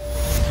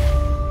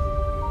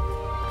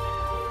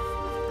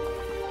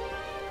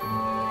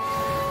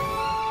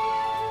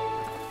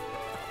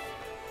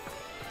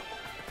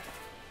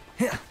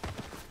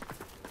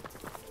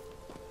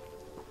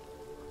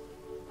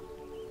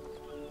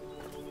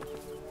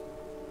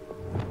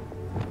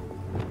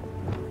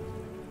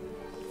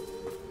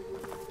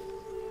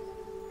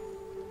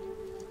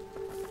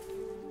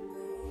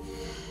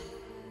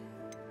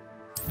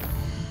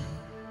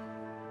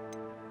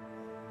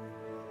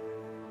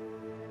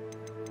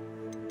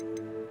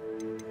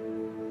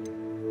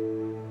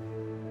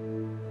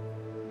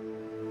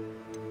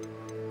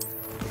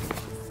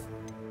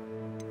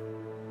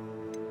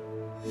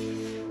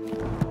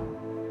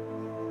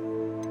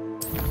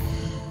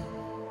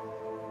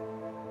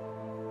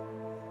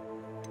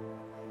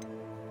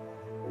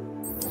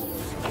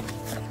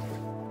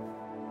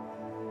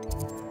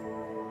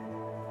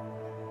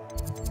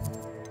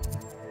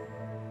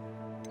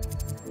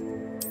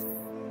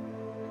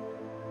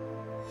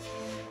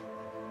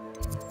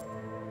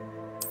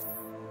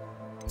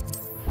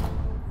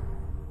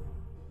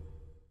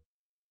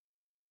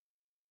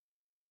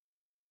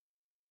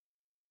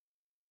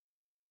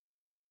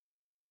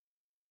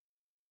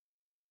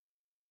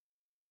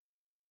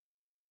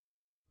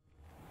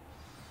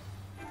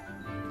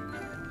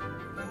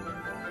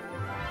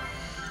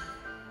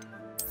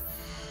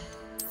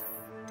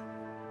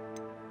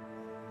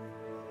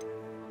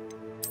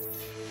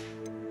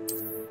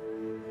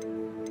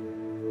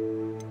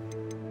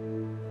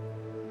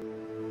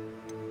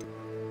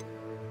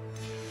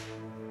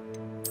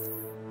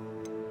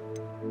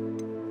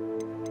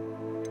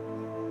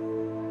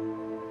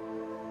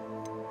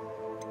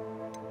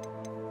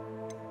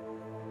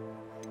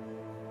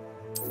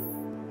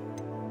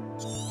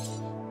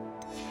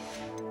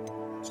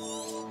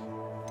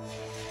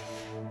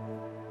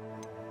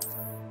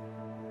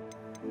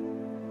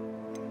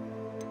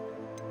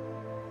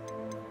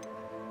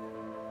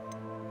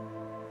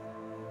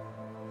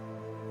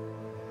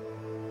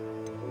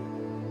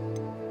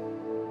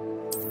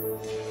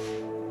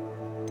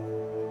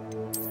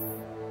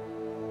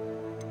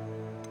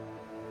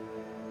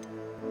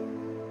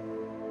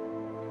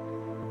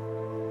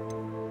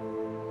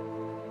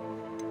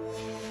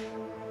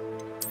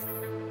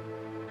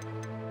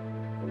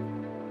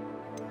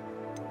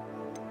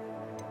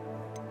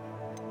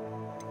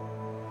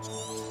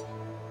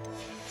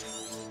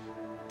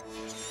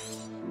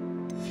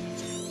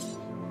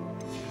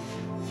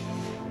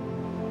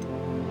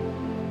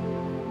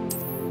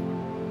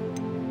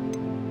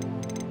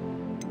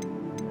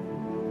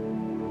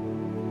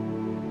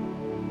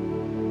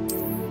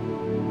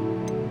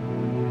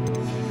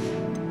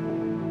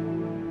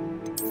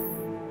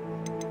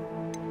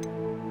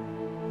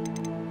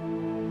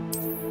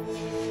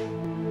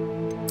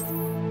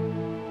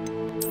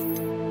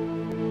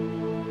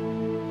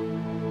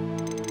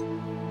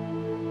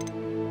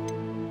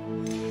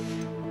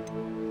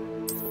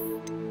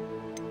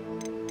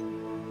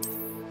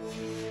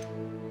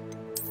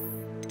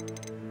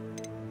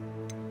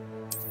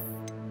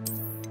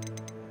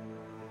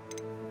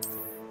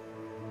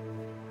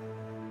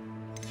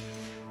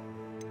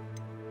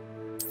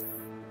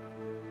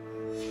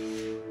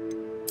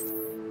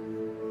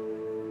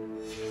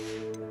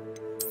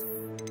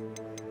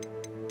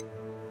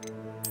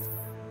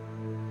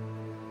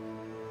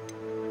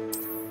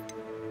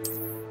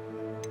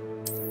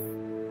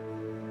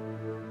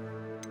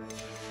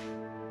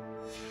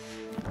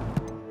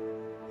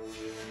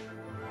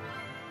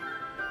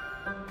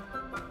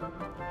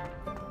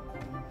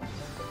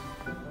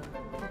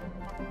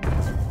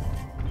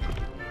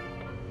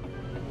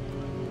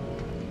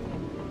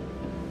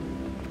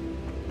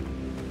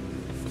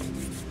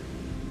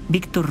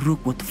 Víctor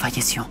Rookwood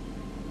falleció.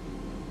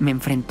 Me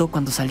enfrentó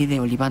cuando salí de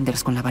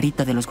Ollivanders con la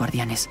varita de los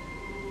guardianes.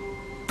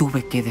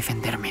 Tuve que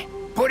defenderme.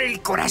 Por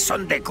el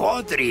corazón de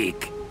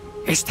Godric.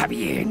 ¿Está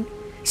bien?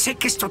 Sé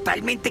que es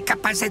totalmente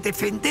capaz de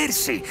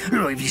defenderse.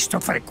 Lo he visto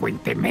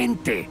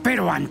frecuentemente.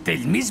 Pero ante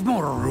el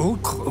mismo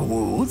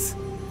Rookwood...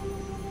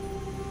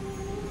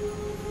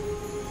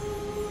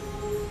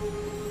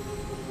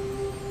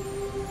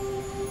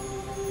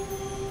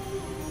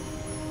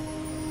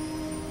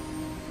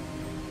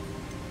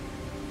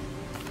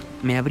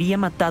 Me habría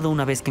matado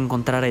una vez que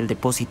encontrara el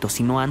depósito,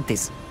 si no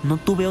antes. No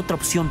tuve otra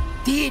opción.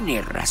 Tiene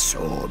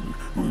razón.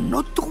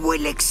 No tuvo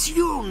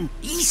elección.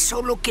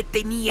 Hizo lo que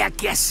tenía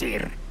que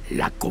hacer.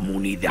 La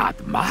comunidad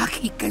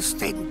mágica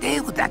está en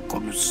deuda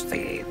con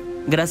usted.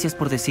 Gracias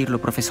por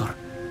decirlo, profesor.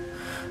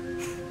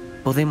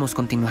 Podemos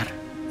continuar.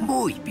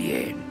 Muy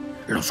bien.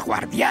 Los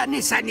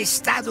guardianes han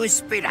estado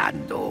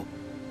esperando.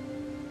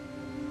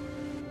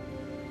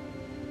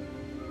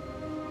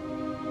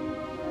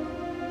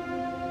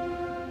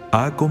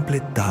 Ha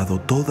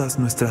completado todas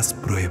nuestras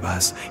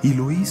pruebas y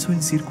lo hizo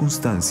en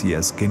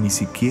circunstancias que ni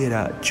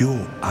siquiera yo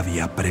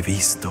había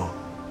previsto.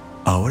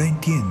 Ahora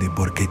entiende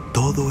por qué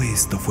todo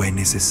esto fue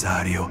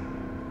necesario.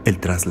 El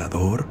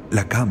traslador,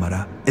 la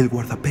cámara, el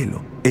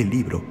guardapelo, el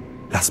libro,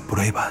 las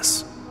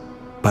pruebas.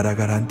 Para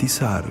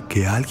garantizar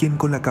que alguien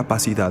con la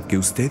capacidad que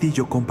usted y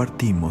yo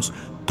compartimos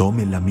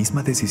tome la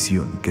misma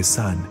decisión que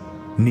Sam,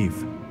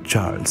 Neve,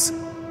 Charles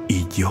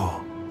y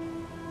yo.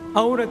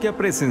 Ahora que ha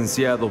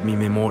presenciado mi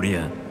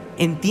memoria,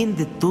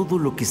 entiende todo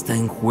lo que está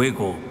en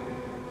juego.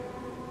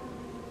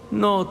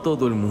 No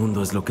todo el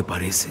mundo es lo que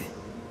parece.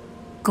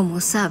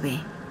 Como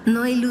sabe,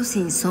 no hay luz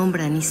sin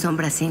sombra ni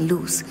sombra sin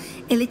luz.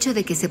 El hecho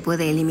de que se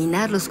puede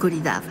eliminar la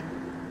oscuridad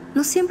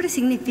no siempre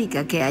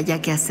significa que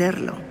haya que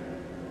hacerlo.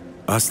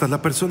 Hasta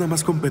la persona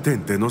más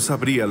competente no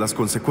sabría las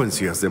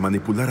consecuencias de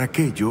manipular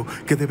aquello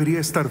que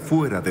debería estar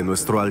fuera de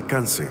nuestro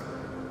alcance.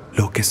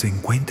 Lo que se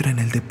encuentra en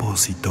el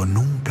depósito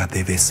nunca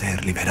debe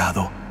ser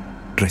liberado.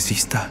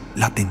 Resista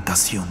la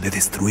tentación de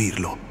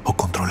destruirlo o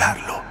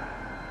controlarlo.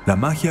 La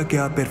magia que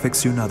ha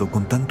perfeccionado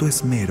con tanto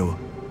esmero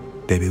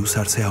debe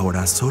usarse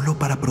ahora solo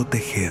para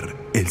proteger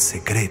el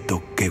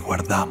secreto que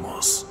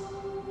guardamos.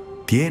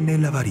 Tiene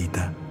la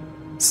varita.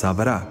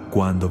 Sabrá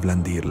cuándo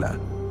blandirla.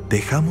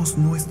 Dejamos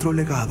nuestro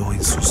legado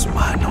en sus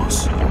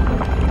manos.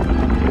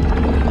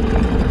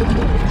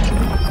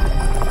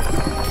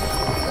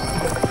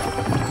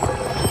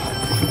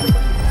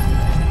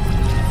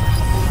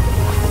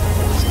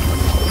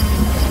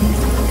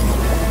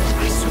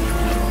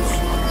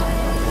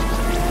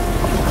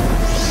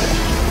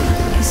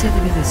 Ese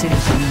debe de ser el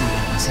camino del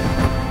almacén.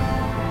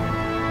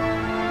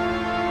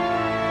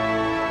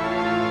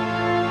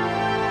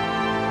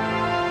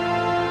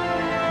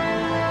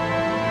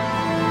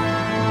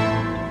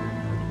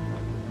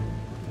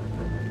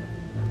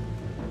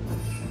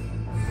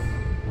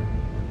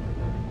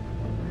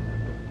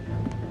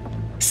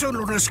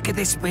 Solo nos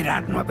queda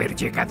esperar no haber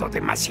llegado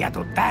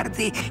demasiado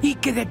tarde y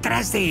que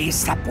detrás de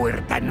esta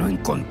puerta no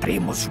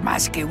encontremos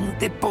más que un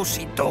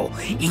depósito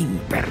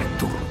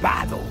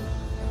imperturbado.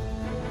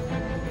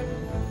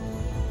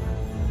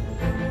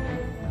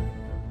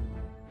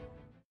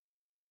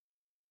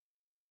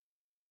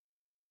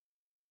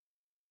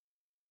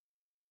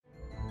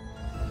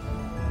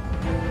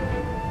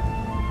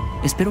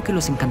 Espero que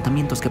los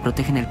encantamientos que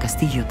protegen el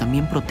castillo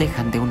también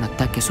protejan de un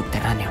ataque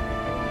subterráneo.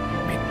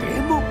 Me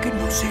temo que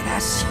no será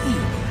así,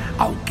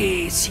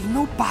 aunque si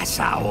no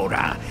pasa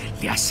ahora,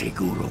 le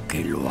aseguro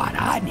que lo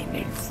harán en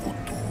el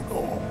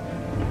futuro.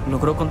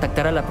 ¿Logró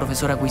contactar a la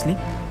profesora Weasley?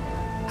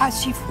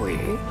 Así fue.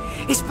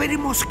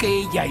 Esperemos que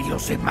ella y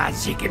los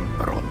demás lleguen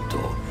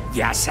pronto.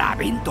 Ya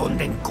saben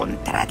dónde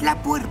encontrar la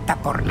puerta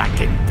por la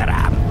que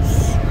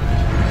entramos.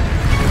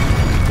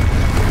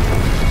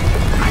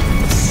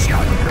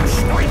 ¡Maldición,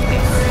 los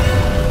duendes!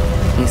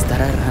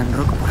 ¿Estará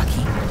Ranrock por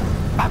aquí?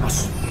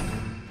 Vamos.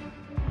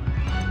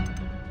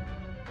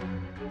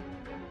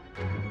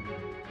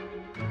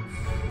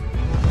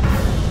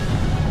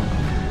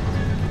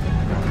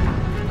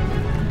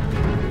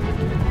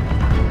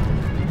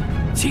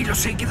 Si los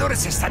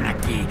seguidores están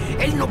aquí,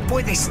 él no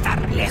puede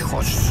estar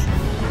lejos.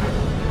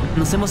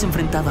 Nos hemos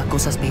enfrentado a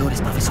cosas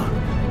peores, profesor.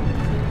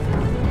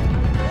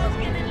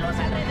 Busquen en los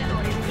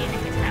alrededores. Tiene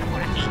que estar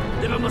por aquí.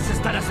 Debemos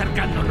estar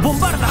acercándonos.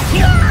 ¡Bombarda!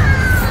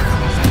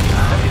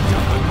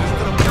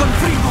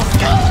 ¡Confirmo!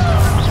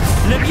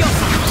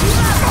 ¡Leviosa!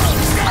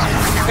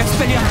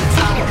 ¡Expelliarmus!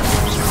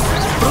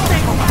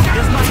 ¡Protego!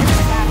 ¡Desmayo!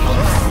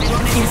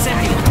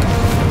 ¡Incendio!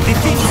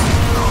 ¡Difícil!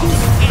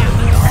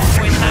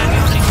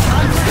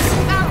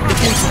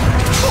 ¡Depulso!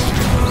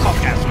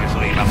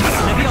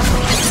 ¡Leviosa!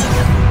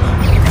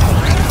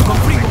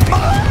 ¡Confirmo!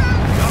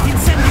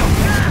 ¡Incendio!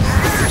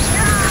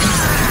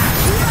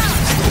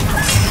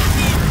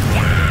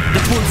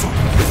 ¡Depulso!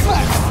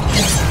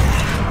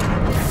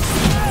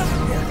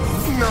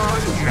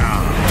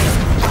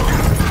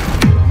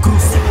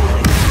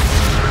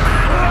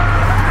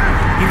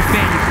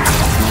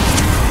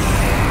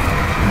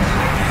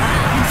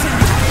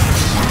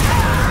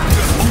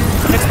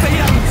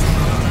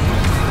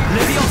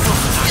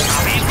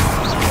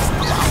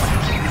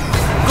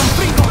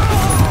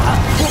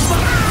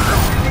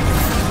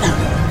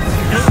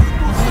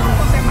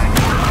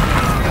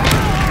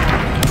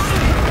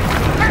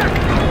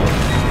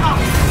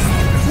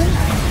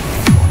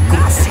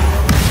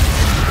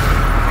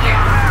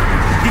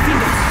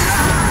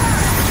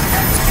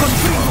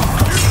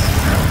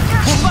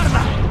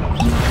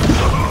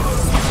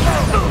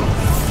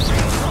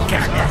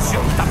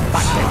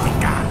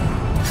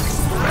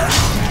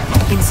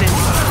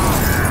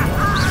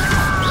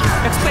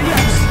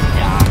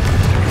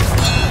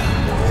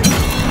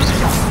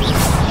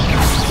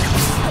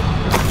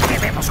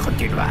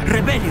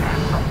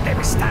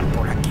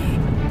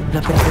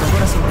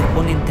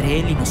 entre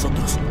él y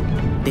nosotros.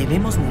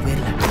 Debemos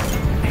moverla.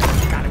 Debo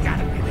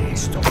encargarme de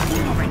esto.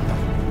 Un momento.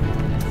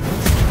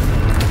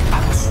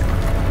 Vamos.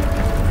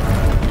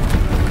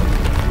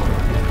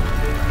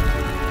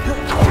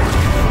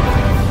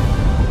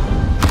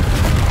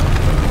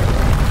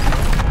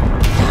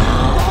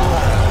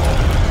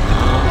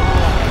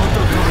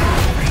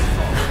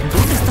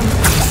 ¿Dónde están los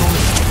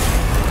profesores?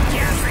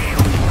 Ya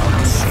veo, no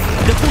lo sé.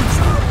 ¡De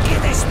pulso!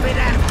 Queda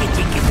esperar que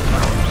lleguen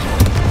pronto.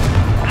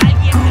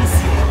 Alguien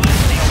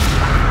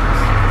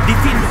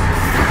 ¡Difindo!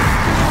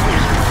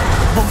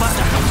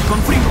 ¡Bombarda! ¡Con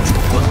frío!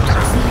 contra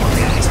uno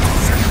de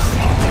estos.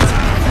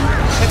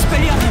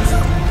 ¡Expelliarmus!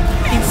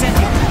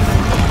 ¡Incendio!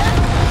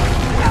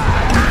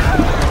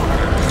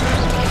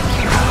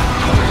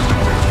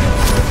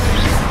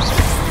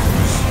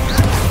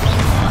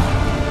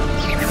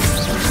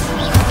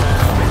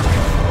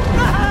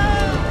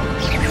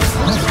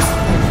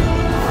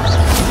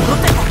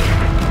 ¡Protejo!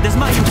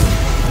 ¡Desmayo!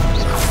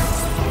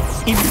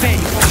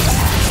 ¡Imperio!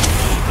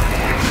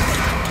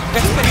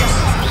 ¡Expelliarmus!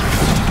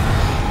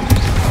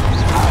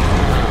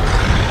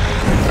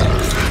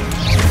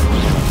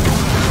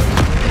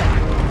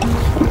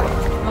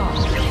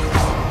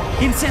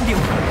 ¡Incendio!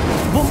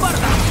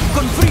 ¡Bombarda!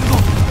 ¡Con fringo!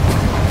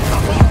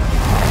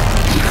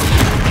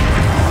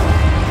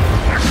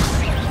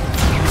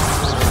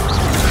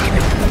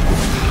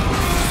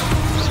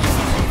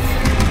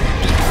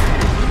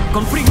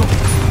 ¡Con fringo!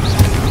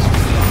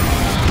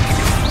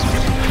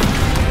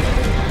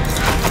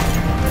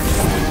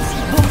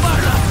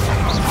 ¡Bombarda!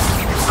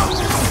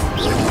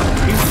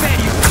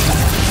 ¡Imperio!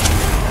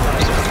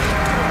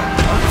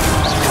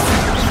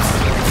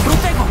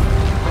 ¡Protego!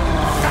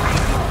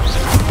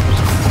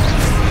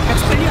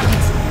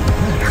 ¡Expelliarmus!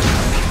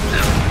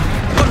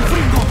 ¡Con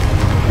fringo!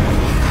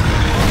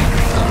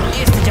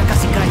 Este ya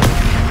casi cae.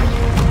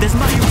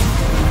 ¡Desmayo!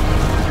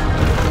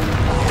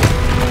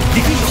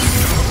 ¡Divino!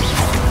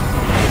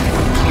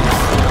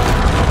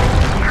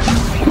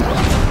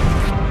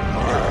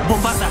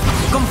 ¡Bombarda!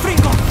 ¡Con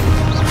fringo!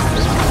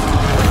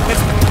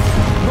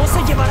 ¡No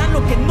se llevarán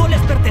lo que no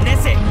les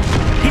pertenece!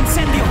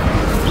 ¡Incendio!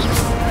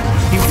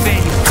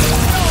 ¡Imperio!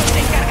 ¡No se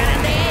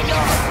encargarán de ello!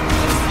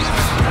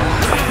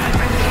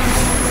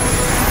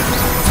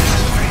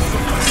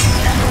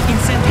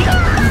 ¡Incendio!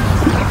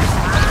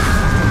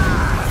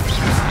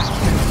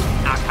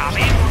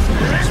 Acabemos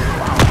esto.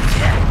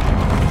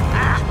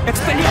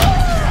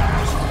 ¡Expelliarmus!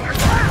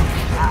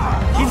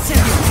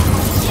 ¡Incendio!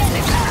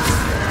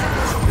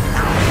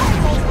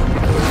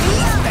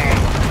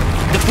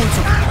 ¡De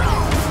pulso!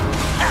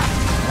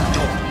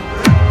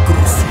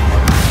 ¡Cruz!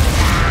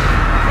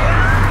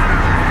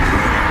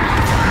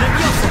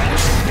 ¡Nervioso!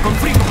 ¡Con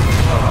frío!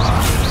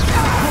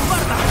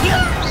 ¡Bombarda!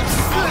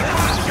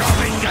 Yo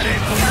vengaré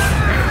con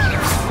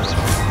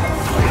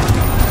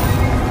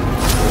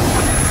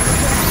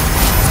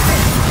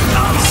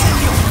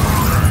 ¡Incendio!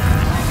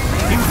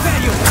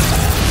 ¡Imperio!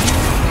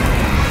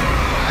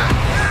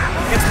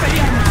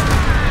 ¡Expelliarmus!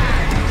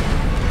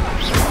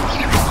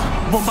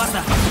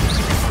 ¡Bombarda!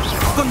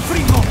 ¡Con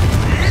fringo!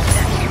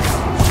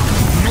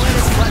 No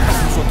eres igual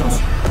para nosotros.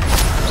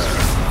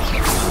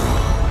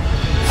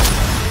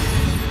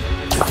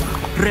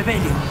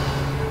 Rebelio.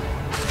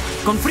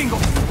 Con fringo.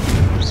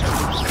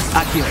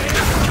 Accio.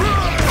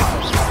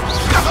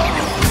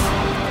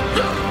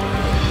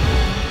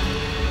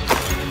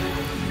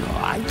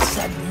 No hay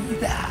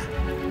salida.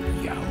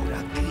 ¿Y ahora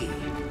qué?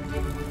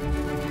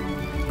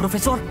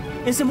 Profesor,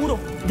 ese muro.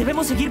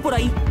 Debemos seguir por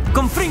ahí.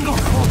 ¡Con fringo!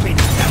 Joven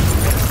tan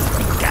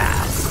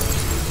perspicaz.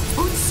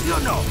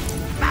 ¡Funcionó!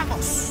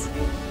 ¡Vamos!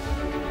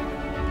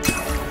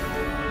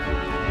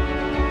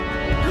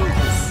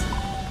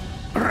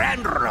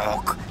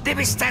 Ranrock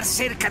debe estar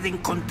cerca de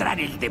encontrar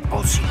el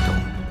depósito.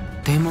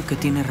 Temo que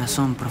tiene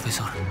razón,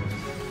 profesor.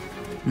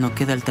 No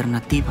queda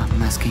alternativa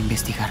más que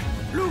investigar.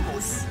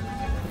 ¡Lumus!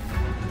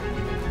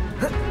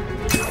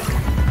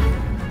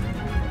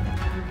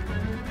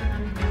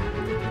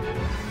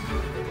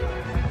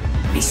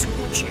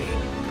 Escuche,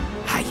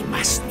 hay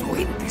más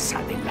duendes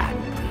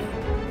adelante.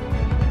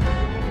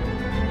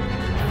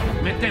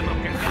 Me temo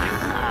que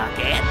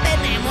 ¿Qué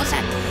tenemos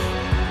aquí?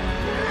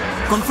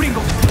 ¡Con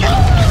fringo!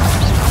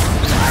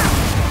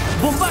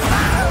 ¡Bombarda!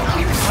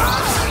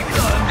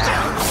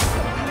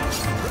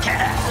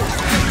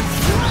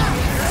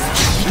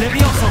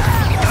 ¡Levioso!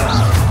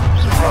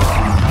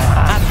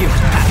 ¡Accio!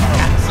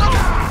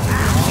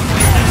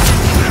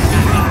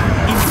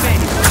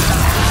 ¡Imperio!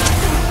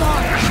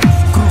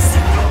 ¡Cruz!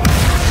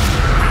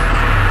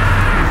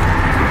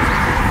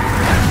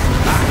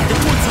 ¡De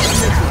pulso!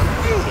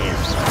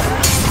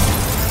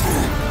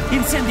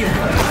 ¡Incendio!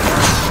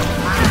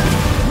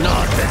 No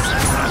te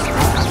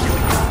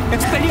salvas.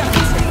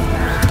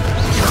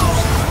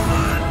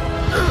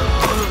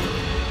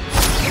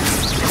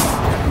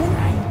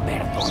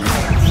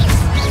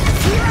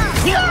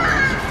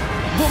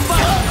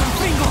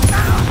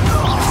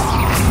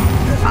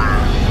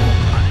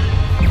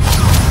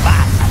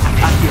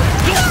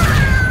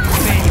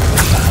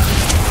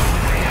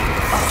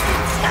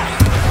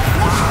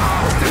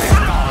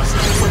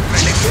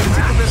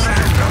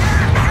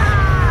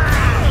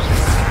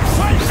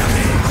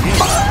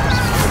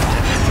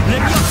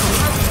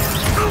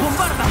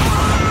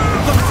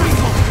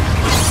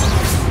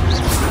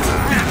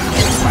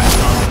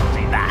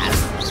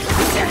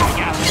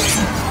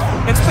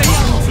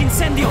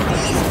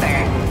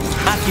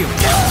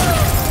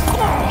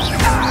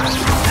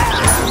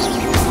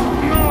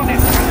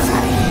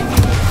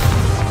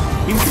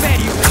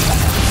 Imperio.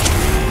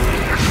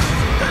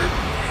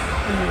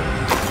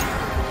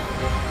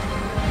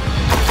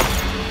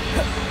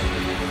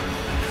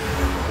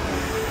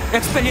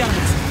 Expelliarmus.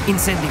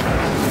 Incendio.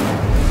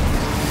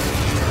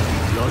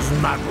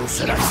 Los magos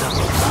serán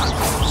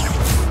derrotados.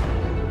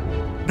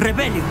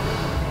 Rebelio.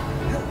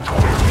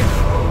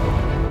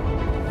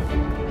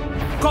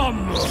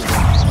 ¿Cómo?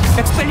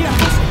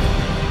 Expelliarmus.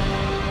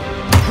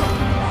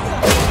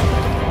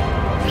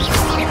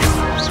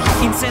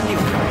 Incendio.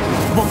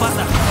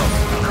 Bombarda.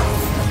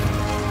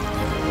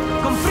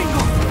 Confringo.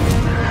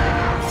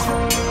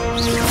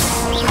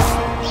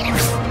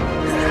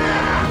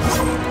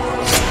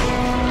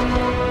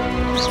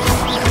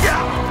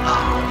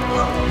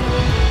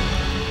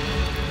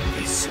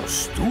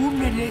 Esos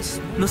túneles.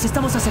 Nos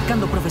estamos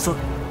acercando, profesor.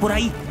 Por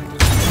ahí.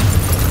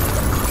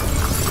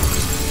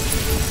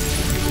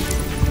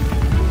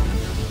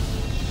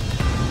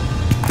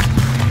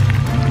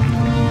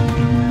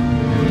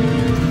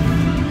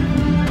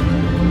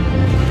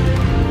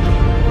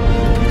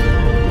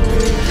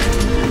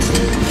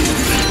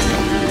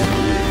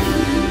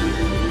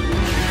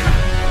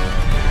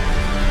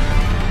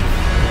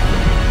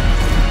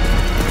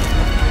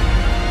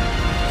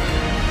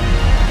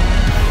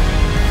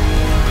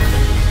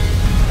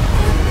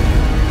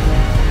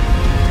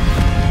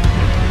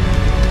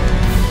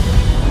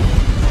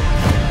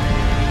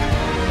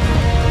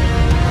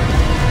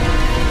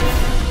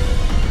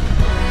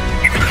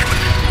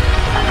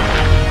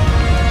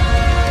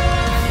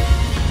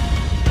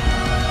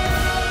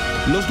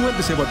 Los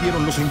duendes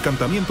evadieron los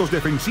encantamientos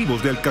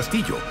defensivos del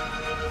castillo.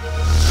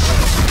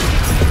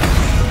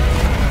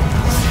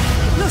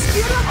 ¡Los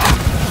quiero acá!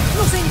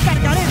 ¡Nos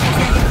encargaremos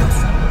de ellos!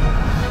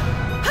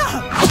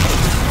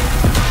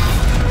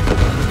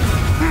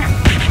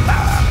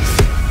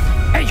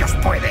 Ellos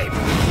pueden.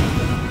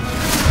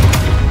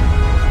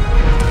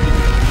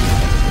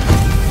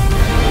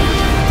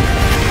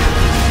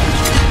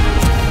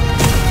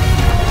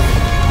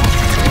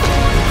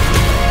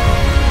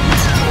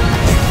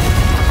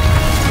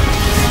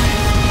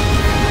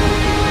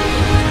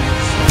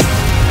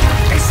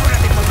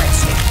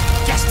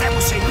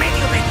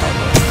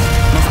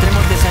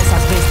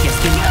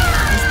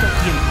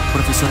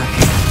 Profesora.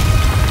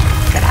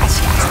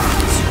 Gracias,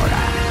 profesora.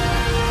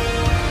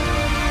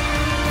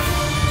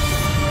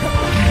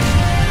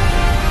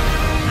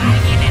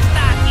 ¿Alguien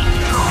está aquí?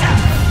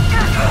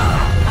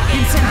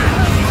 Incendio.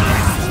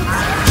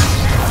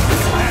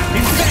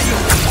 Imperio.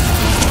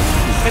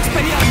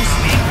 Expelliarmus.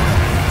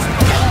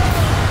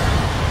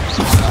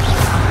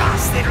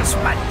 Más de los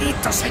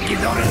malditos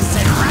seguidores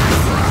de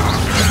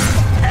Ranrock.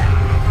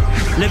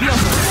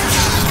 Levioso.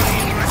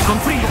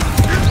 Confringo.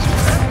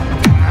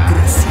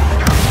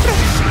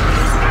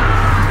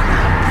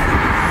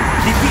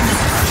 Divino.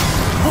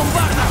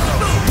 Bombarda.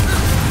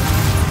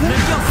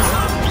 Nervioso.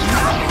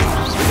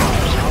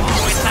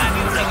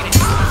 Coetáneo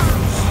regresó.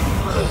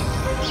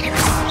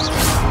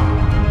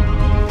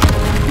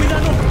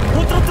 Cuidado.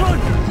 Otro troll.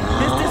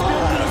 Este es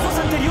peor que los dos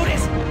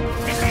anteriores.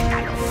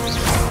 Deténgalo.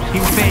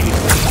 Imperio.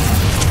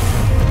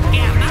 ¡Qué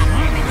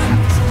amable de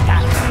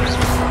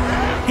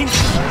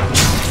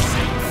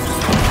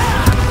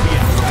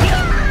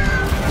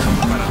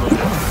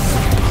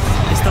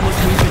Estamos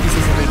muy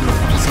felices de verlo,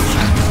 profesor.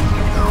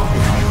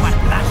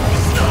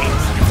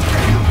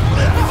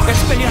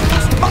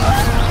 Expelliarmus.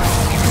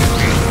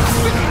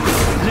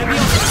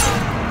 Levioso.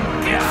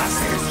 ¿Qué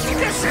haces?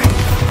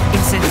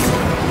 Incendio.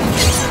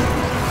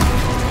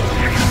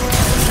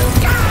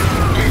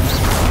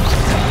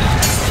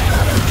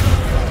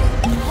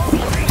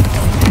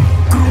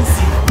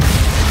 Crucio.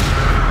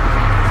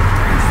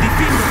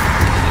 Difindo.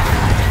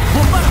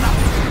 Bombarda.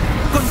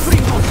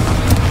 Confringo.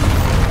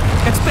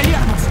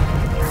 Expelliarmus.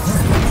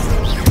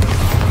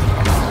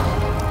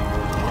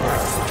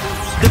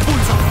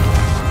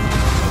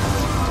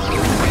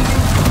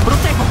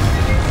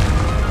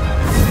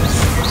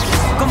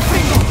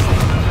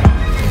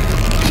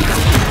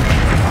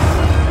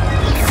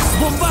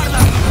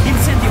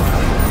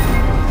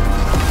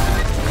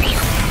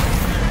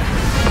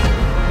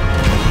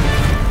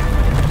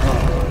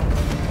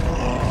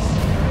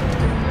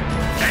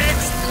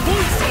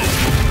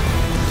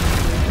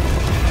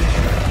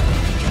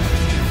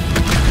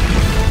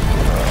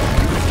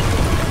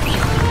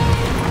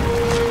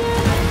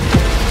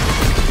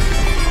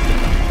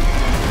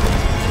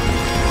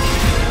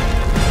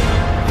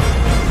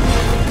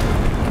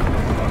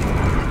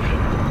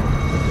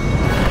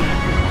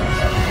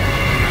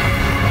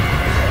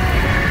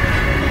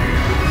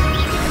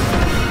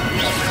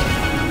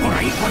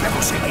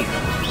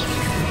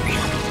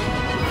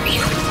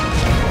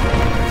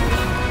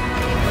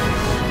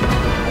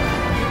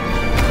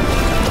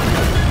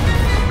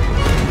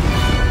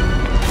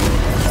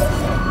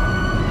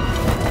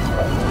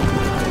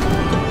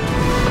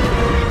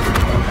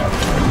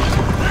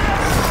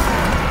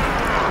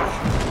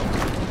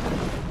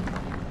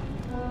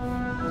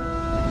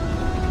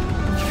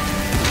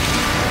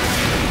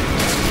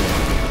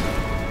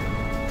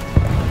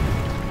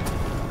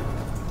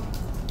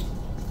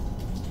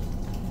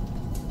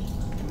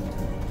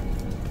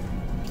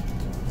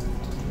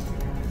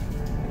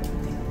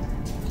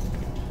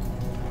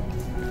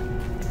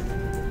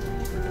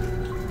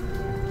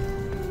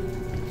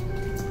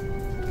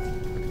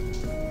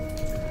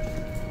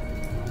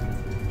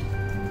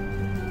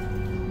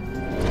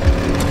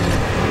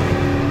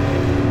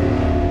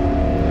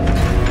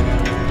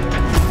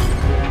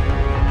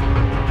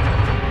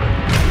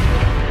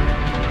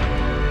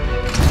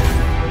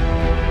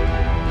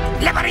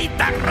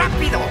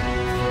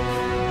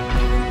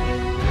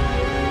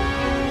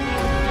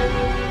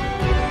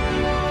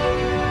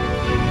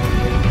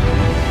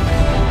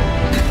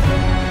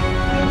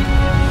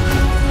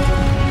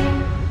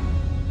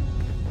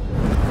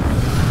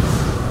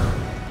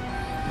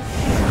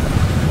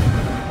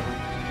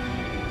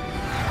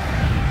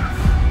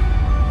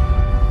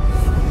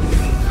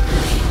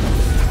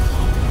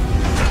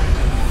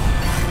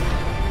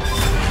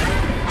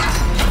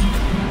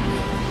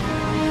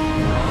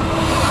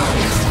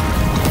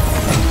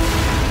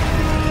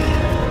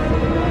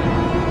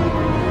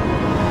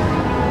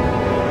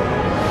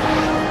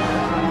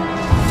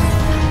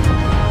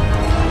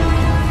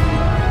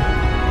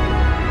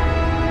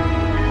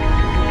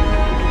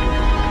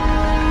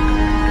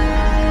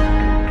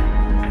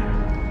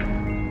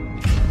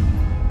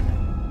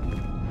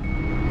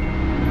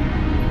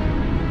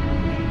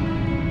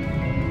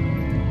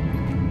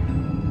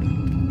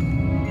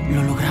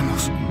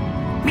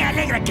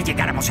 para que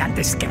llegáramos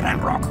antes que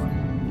Ranrock.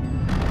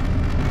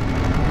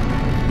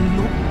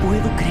 No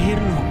puedo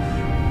creerlo.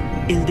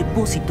 El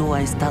depósito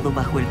ha estado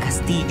bajo el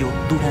castillo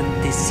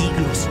durante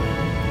siglos.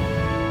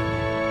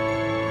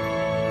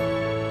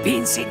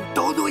 Piensa en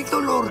todo el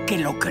dolor que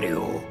lo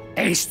creó.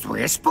 Esto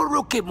es por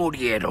lo que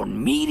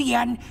murieron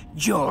Miriam,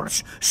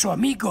 George, su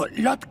amigo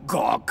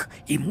Lodgok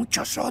y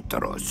muchos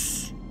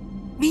otros.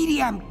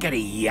 Miriam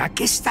creía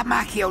que esta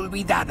magia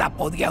olvidada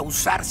podía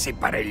usarse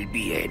para el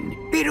bien,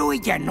 pero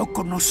ella no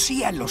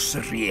conocía los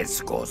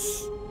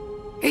riesgos.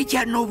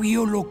 Ella no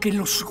vio lo que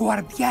los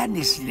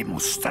guardianes le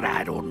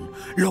mostraron,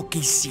 lo que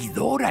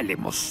Isidora le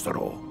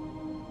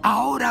mostró.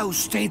 Ahora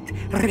usted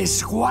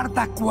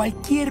resguarda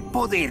cualquier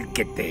poder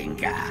que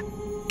tenga.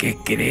 ¿Qué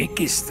cree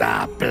que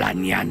está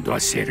planeando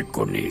hacer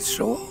con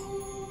eso?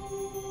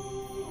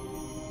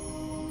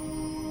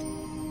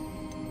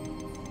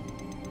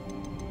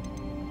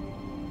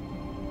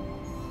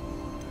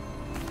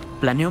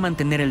 Planeo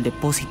mantener el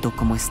depósito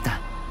como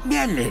está. Me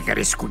alegra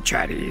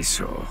escuchar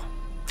eso.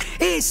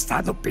 He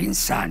estado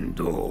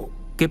pensando...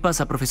 ¿Qué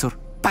pasa, profesor?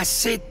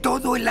 Pasé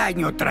todo el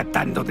año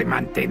tratando de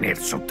mantener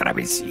su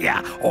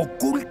travesía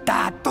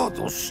oculta a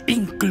todos,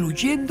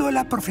 incluyendo a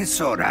la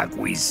profesora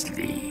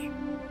Weasley.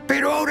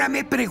 Pero ahora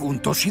me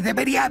pregunto si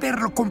debería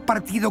haberlo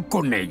compartido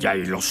con ella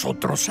y los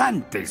otros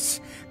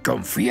antes.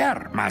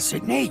 Confiar más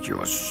en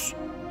ellos.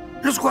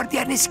 Los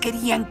guardianes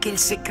querían que el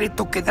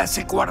secreto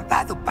quedase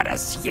guardado para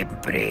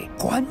siempre.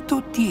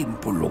 ¿Cuánto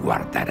tiempo lo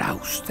guardará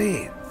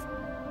usted?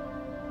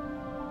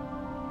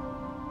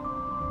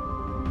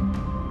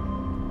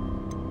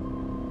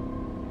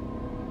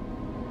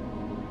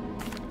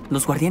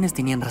 Los guardianes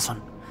tenían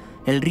razón.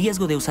 El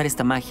riesgo de usar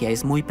esta magia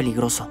es muy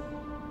peligroso.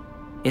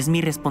 Es mi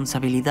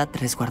responsabilidad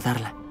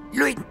resguardarla.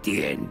 Lo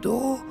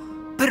entiendo,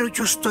 pero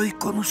yo estoy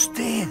con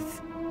usted.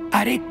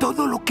 Haré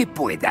todo lo que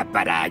pueda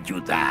para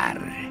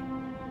ayudar.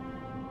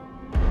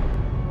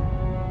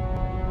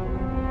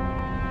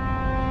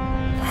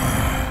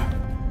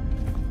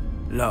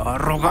 La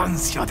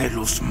arrogancia de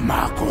los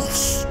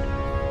magos.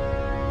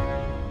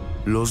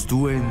 Los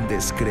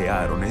duendes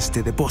crearon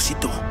este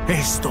depósito.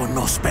 Esto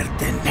nos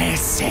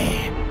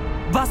pertenece.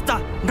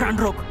 ¡Basta,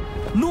 Ranrock!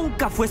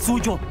 ¡Nunca fue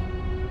suyo!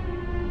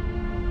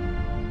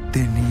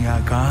 Tenía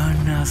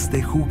ganas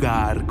de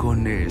jugar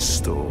con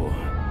esto.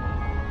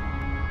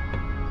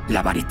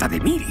 La varita de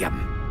Miriam.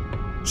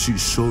 Si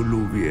solo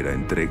hubiera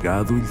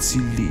entregado el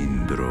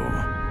cilindro,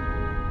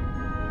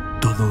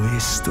 todo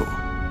esto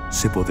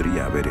se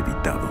podría haber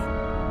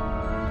evitado.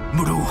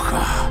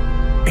 Bruja,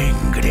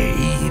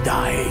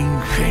 engreída e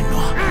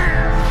ingenua.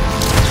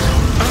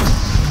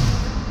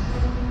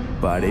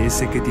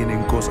 Parece que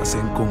tienen cosas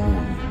en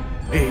común.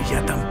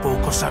 Ella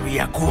tampoco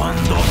sabía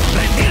cuándo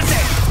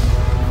rendirse.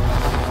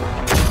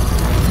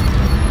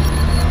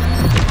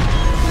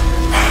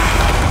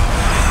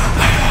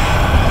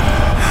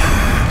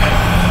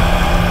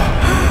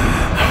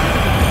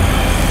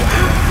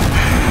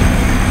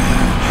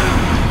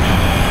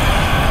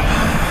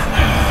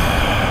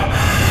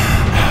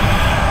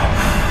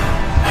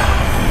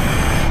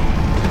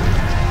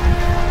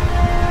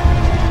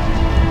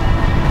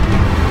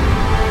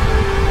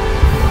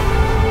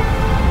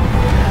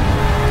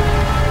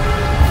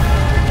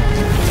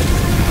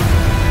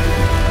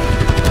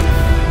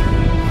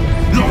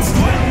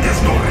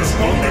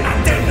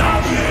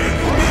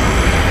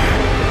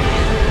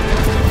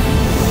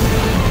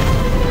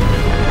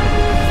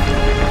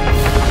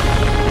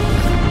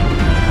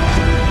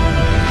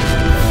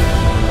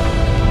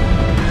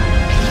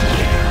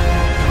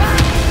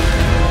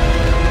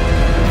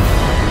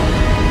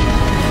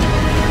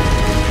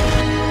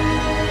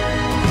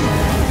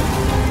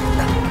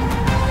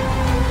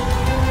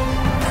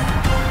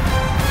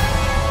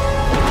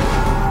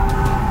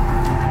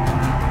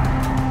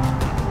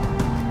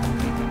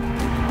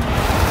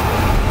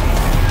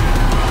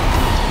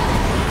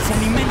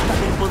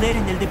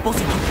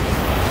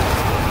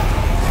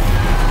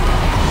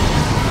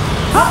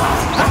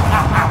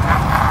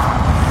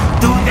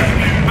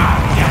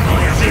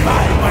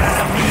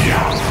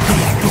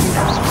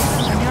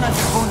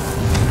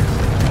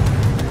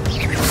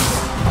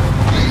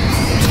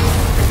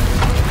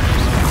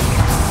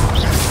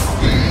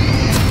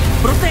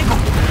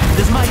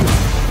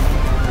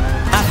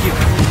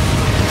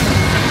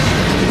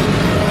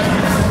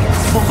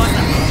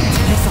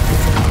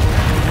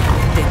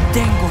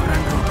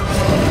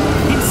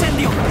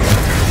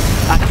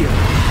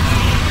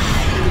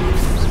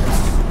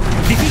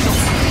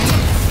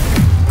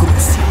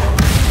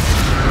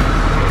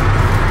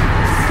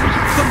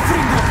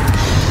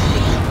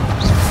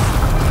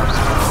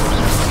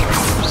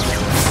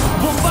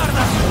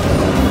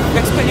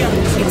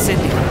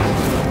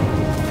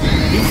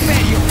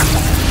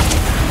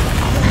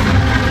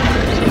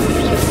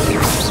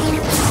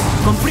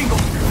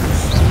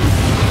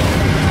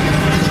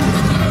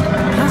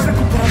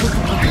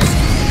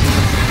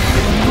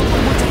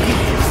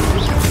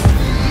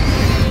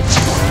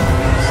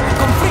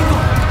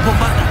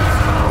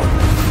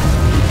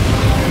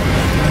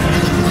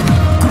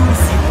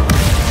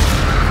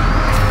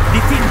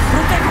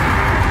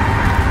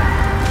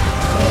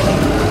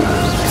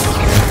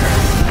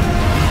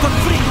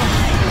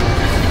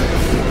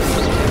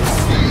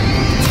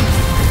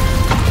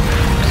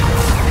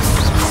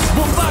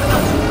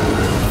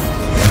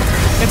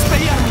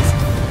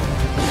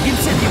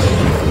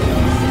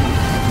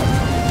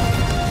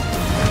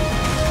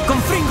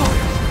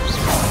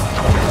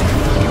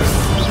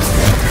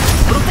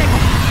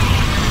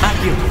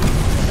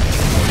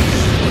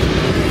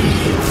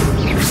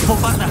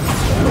 Bombarda.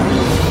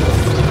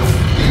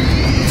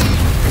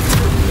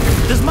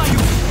 Desmayo.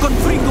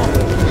 Confringo.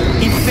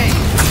 Imperio.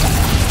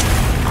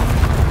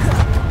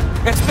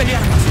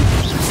 Expelliarmus.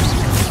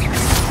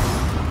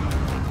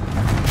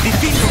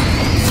 Difindo.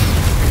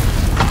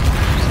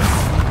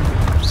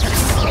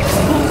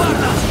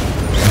 Bombarda.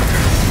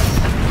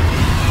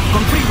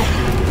 Confringo.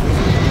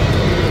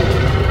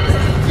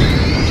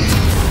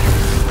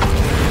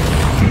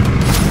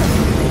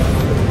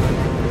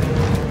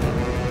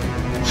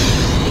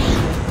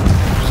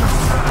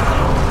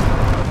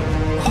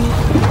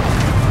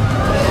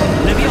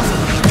 Levioso.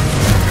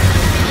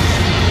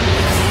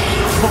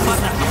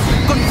 Bombarda.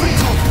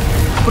 Confringo.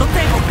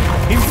 Protego.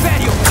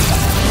 Imperio.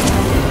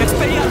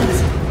 Expelliarmus.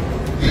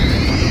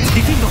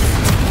 Difindo.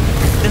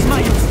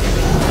 Desmayos.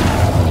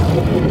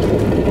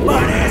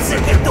 Parece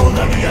que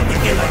todavía te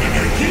quedan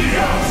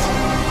energías.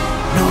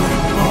 No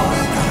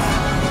importa,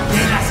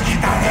 te las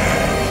quitaré.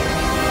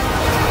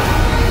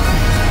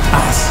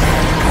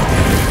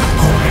 Acércate,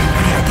 joven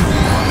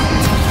criatura.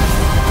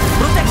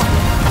 Protego.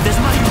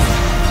 Desmayos.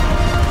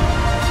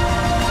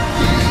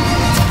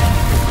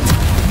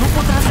 No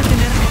podrás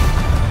detenerme.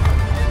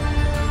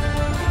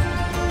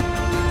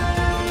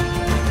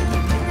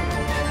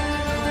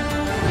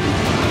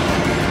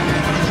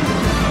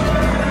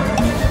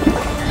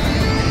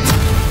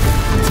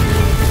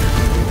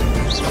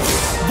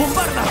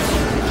 ¡Bombarda!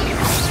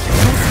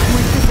 No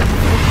sueltes el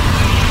motor.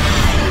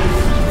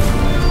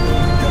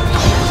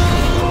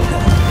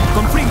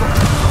 Confringo.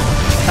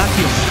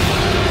 Accio.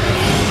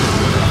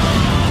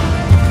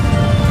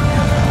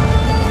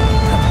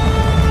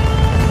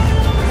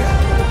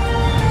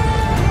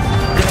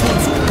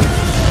 Repulso.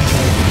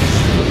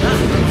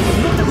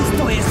 No te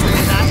gustó eso,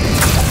 ¿verdad?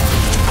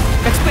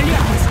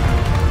 Expelliarmus.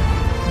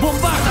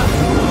 Bombarda.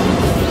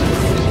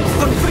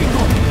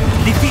 Confringo.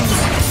 Difindo.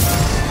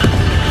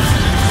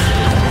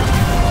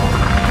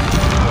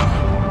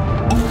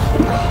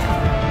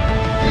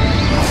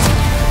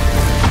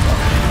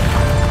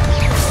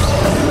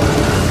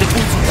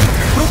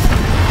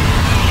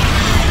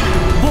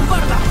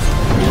 Bombarda.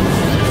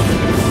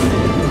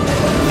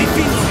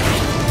 Difindo.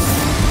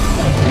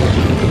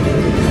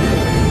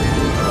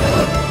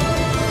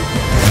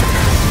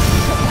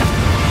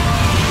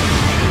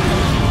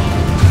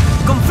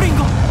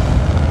 Confringo.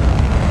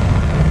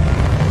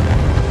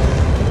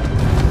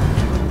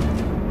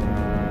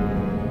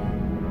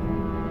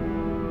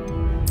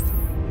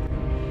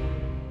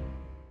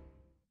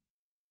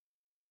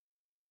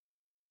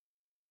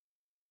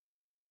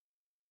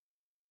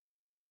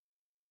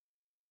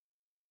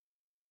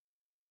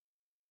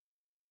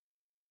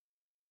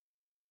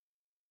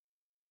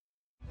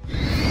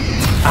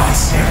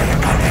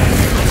 Acércate,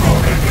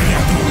 joven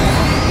criatura.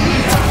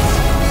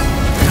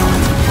 No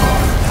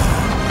importa,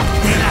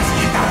 te las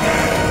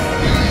quitaré.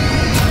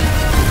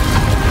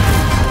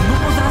 No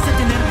podrás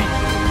detenerme.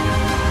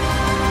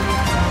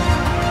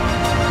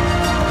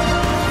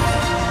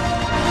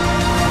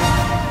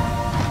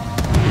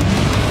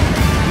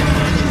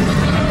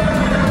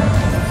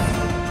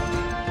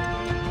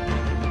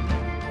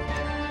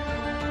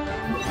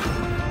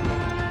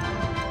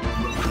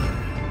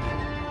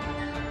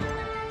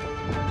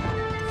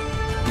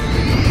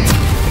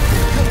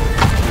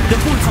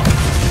 Depulso.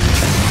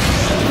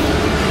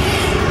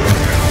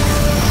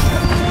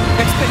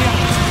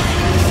 Expelliarmus.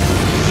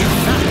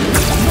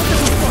 No te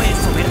gustó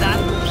eso, ¿verdad?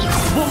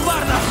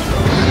 ¡Bombarda!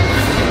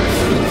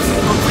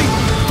 Confringo.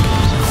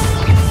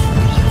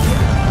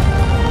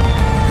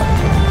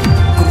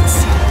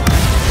 Crucio.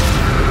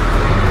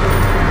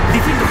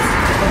 Difindo.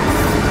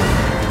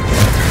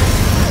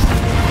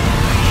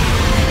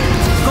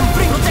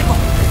 Confringo, teco.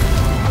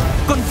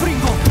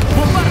 Confringo.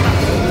 Bombarda.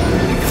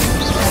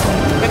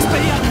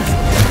 Expelliarmus.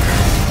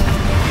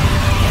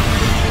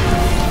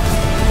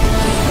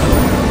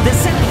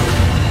 Descendo.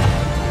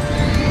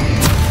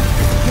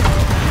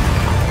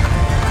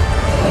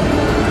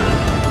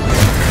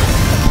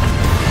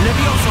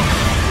 Levioso.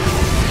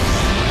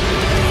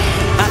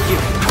 Accio.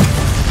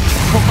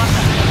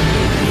 Bombarda.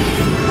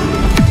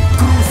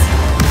 Crucio.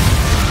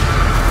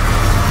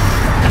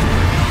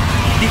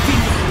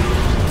 Difindo.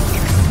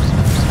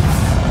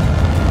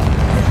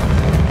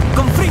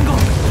 Confringo.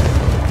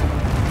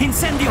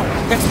 Incendio.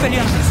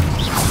 Expelliarmus.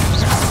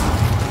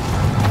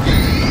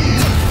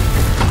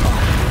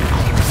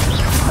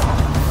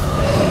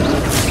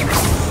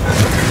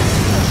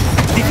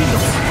 Difindo.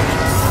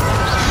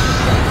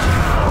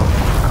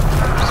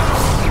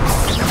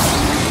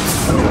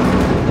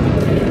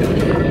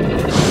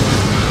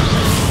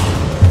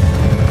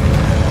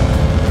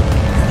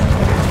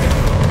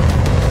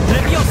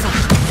 Levioso.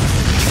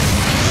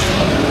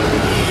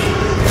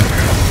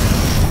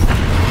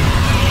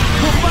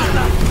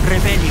 Bombarda.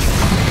 Rebelio.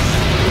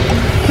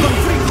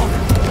 Confringo.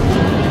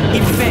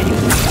 Imperio.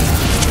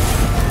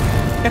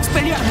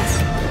 Expelliarmus.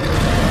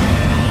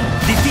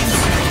 Difindo.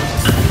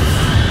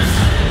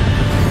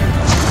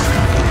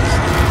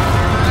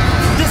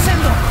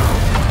 Descendo.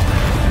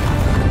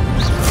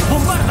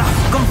 Bombarda.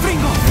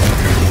 Confringo.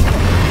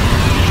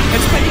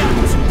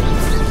 Expelliarmus.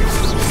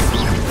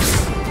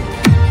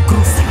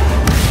 Crucio.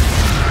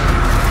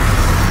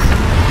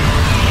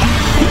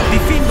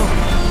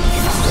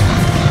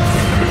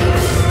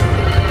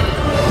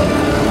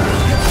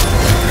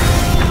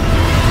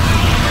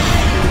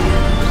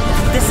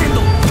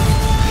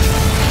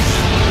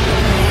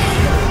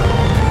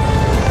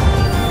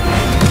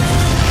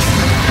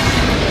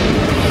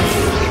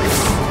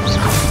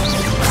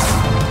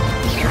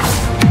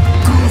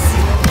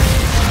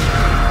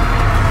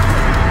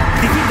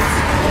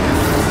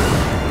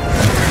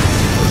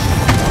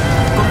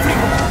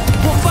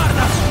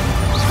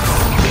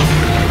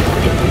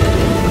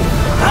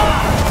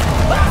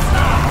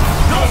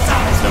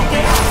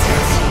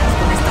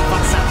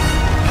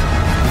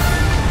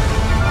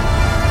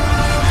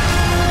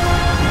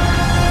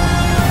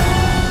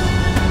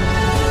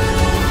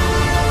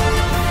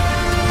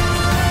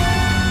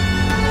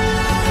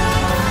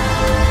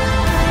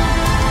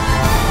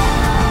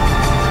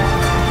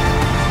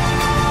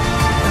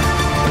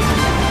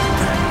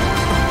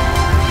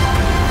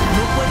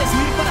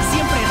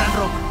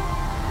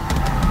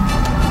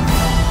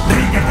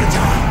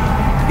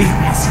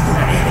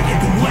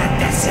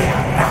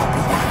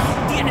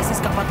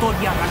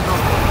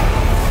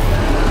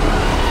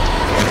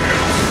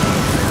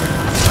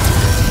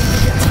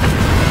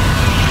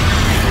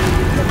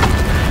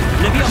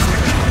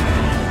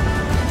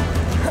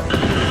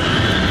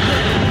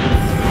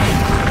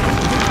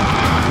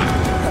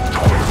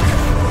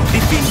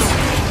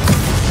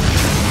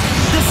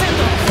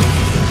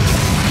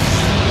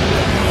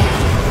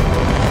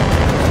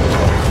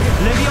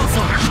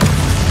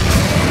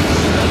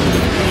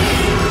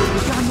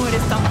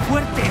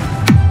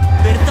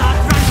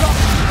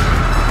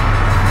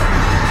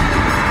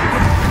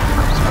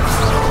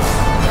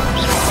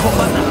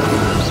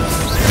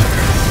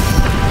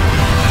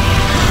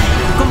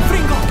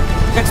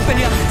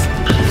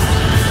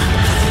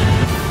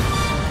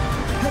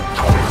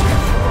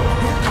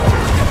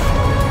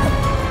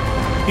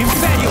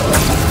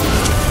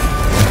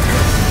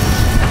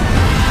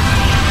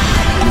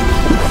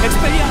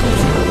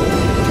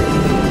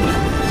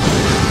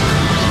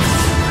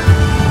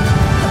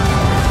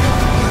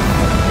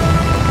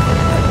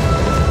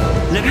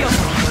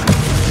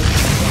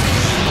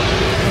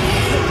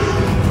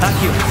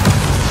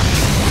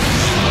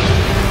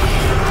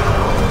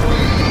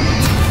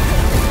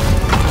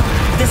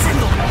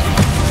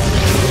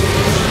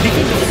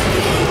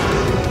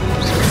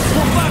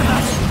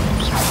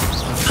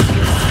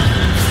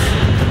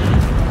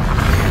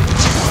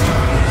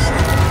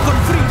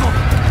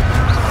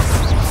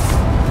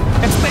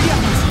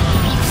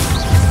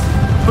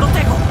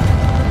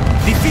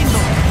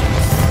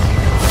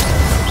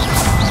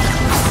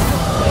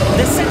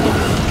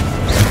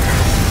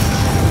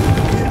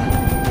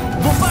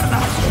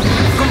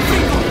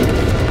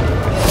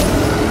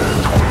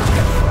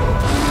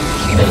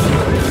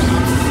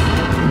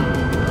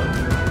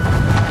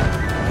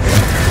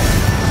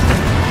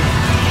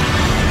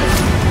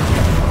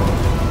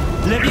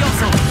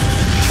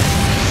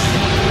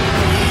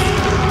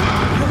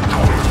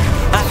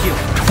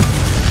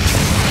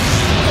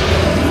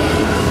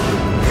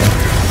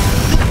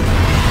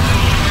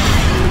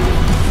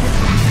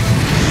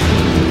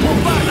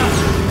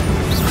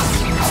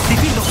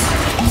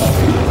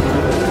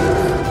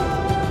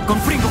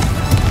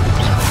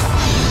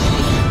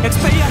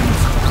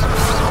 ¡Expelliarmus!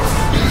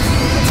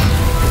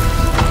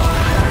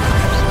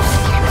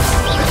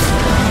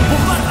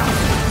 ¡Bombarda!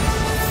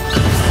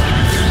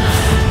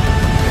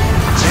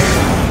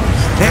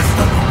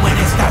 Esto no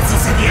puede estar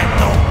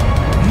sucediendo.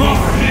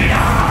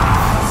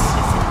 ¡Morirás!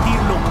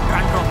 Sentirlo,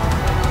 Ranro.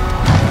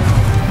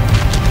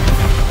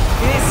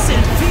 ¡Es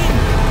el fin,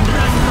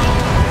 Ranro!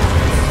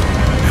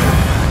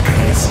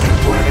 ¿Crees que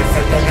puedes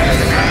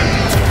detenerme?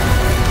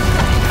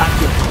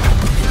 Aquí.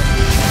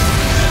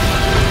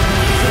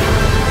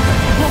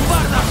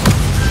 ¡Bombarda!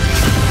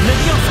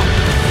 ¡Levioso!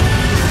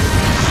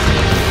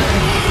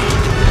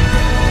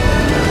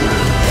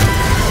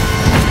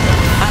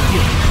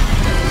 Aquí.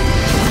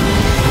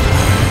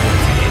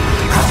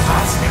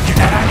 Jamás me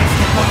quitarán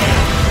este poder.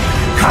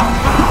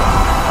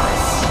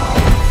 ¡Jamás!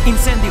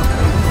 Incendio.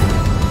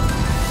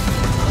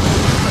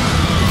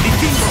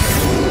 Distingo.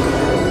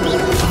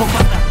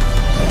 Bombarda.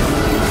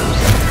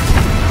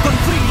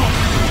 Confringo.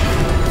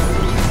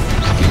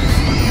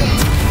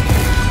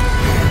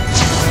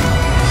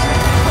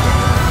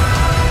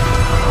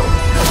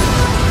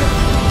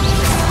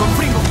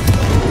 Confringo.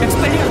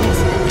 Expelliarmus.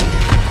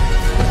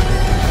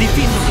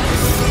 Distingo.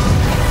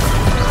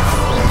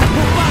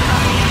 Bombarda.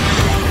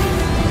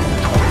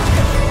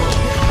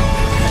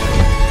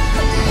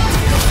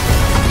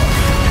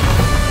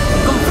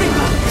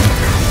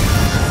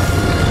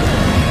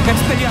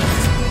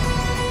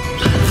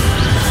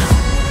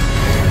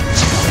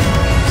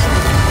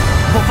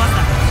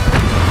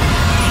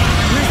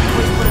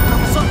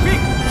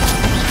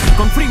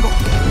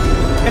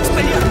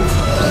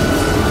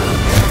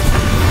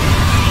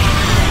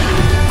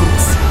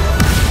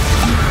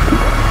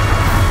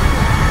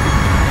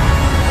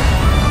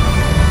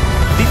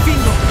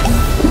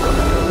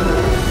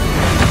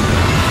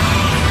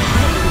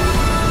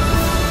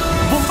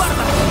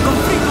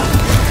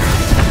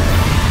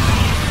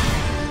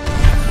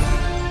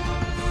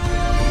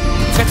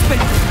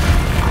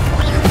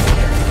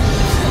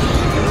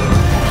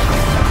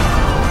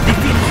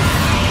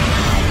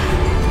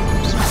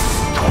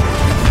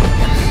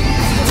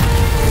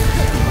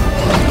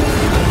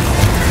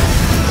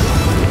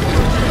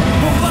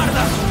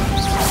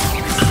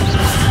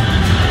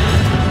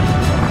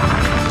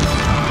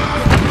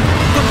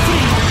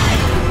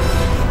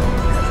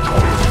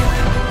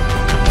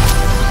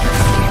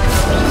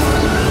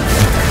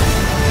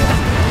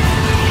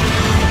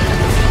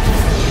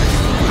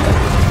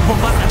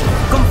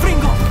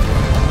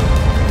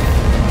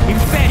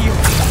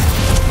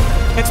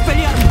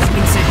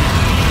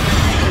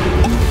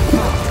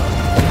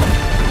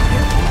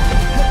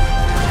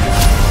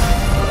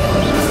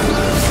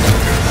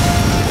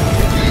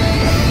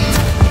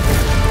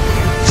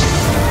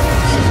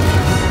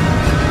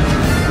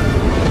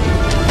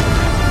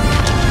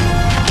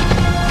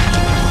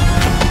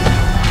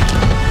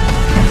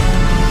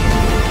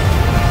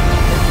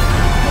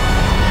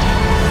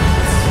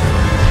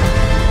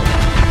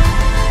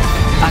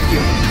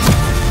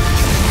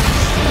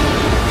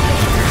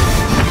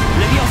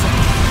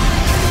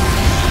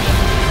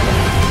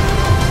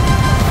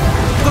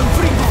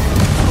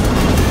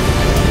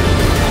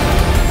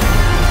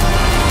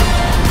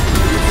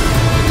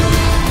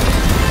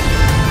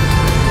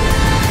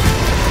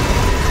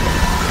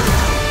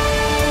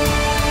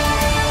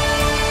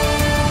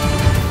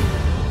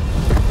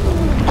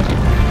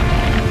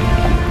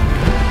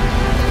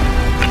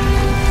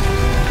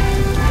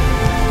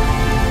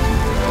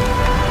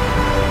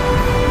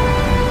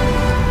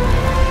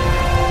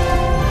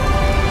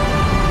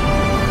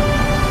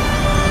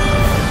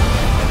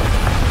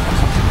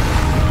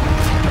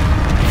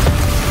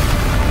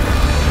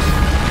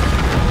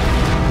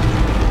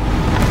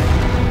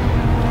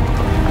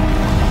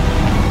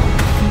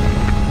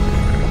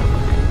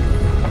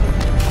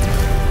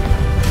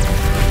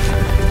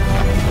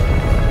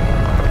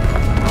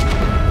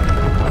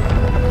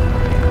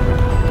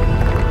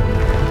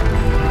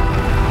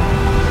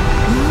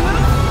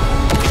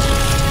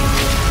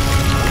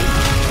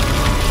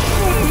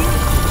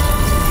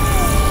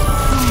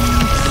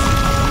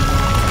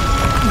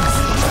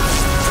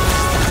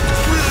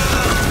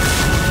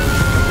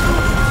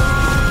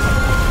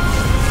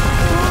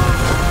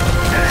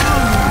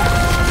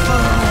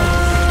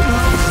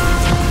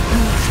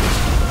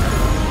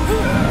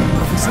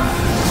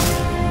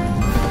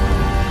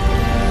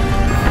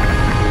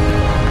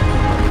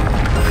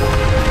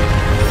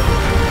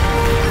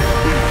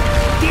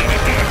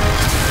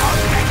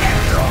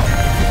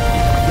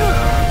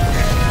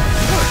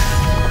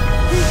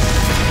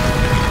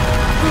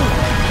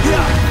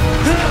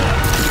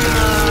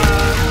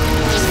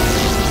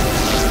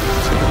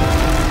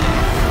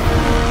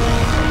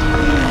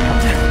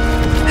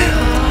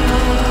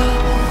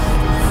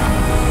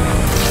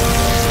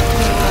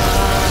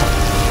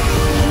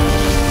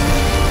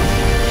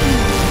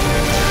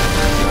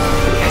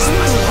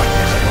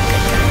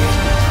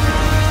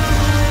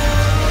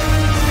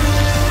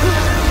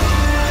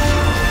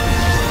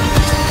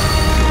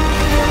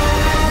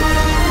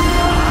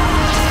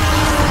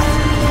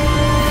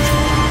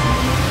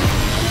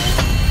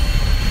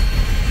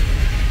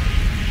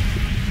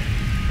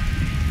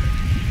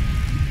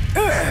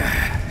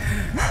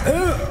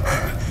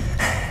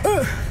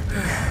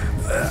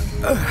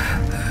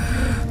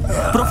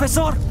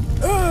 ¡Profesor!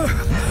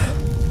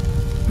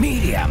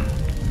 Miriam.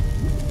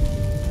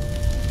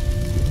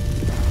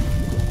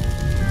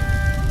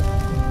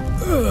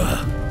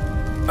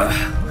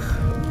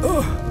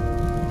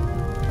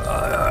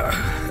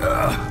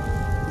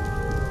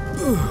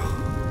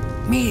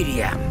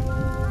 Miriam.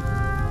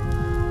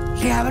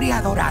 Le habría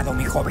adorado,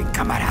 mi joven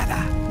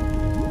camarada.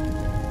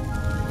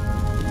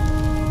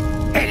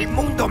 El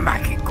mundo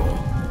mágico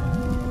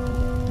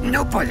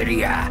no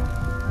podría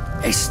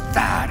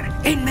estar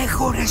en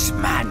mejores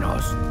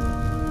manos.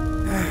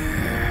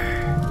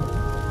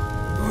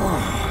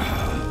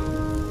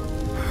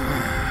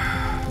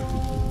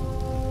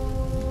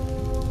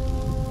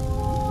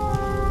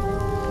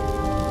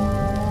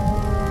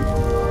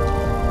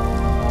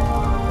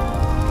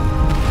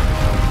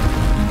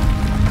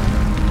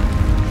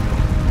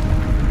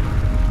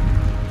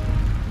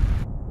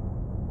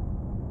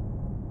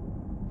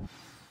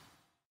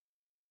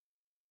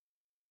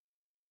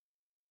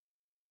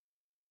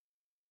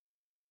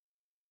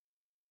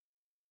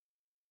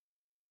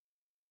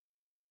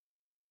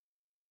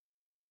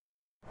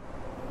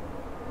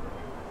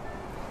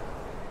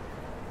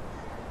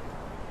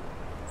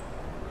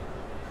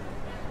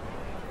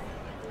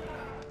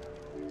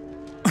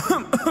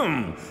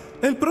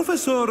 El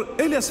profesor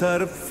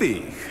Eleazar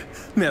Fig.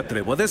 Me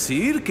atrevo a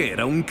decir que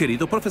era un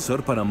querido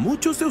profesor para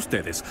muchos de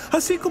ustedes,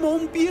 así como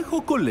un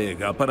viejo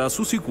colega para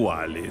sus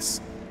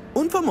iguales.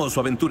 Un famoso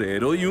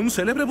aventurero y un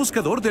célebre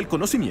buscador del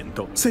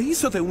conocimiento. Se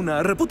hizo de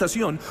una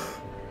reputación.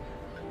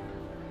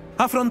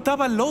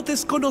 Afrontaba lo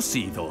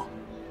desconocido.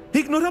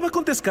 Ignoraba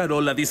con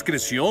descaro la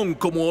discreción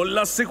como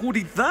la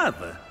seguridad.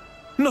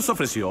 Nos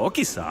ofreció,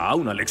 quizá,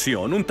 una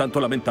lección un tanto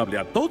lamentable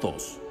a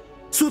todos.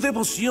 Su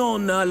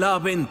devoción a la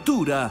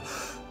aventura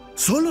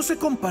solo se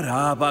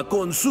comparaba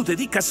con su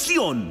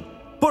dedicación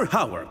por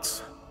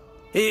Hogwarts.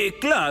 Y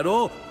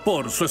claro,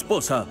 por su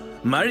esposa,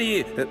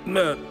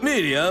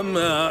 Miriam,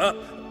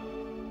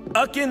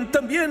 a quien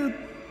también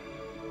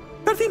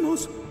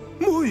perdimos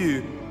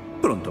muy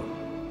pronto.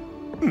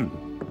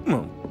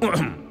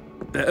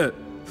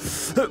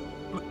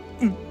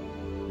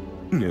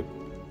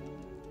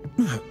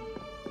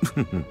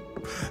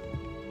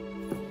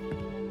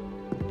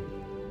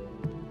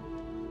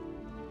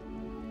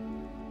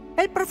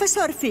 El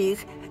profesor Fig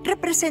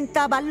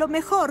representaba lo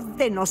mejor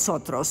de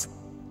nosotros.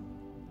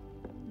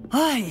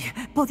 Ay,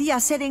 podía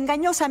ser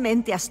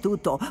engañosamente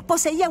astuto,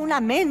 poseía una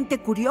mente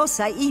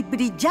curiosa y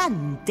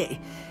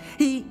brillante.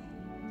 Y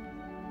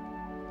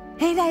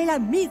era el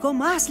amigo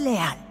más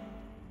leal.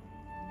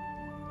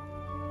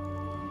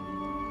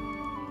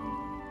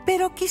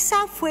 Pero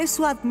quizá fue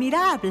su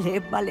admirable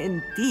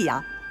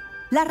valentía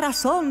la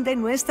razón de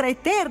nuestra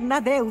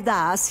eterna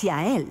deuda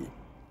hacia él.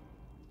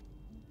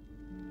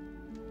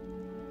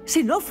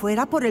 Si no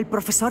fuera por el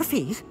profesor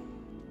Fig,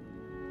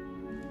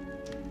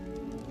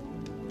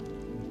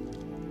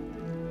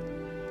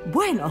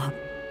 bueno,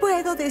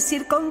 puedo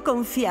decir con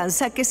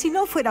confianza que si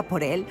no fuera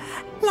por él,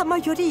 la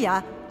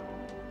mayoría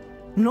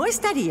no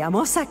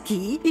estaríamos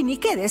aquí, y ni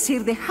qué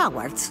decir de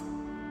Hogwarts.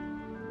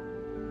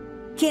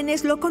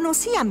 Quienes lo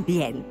conocían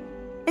bien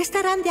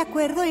estarán de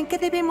acuerdo en que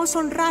debemos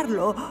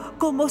honrarlo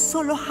como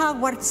solo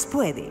Hogwarts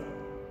puede.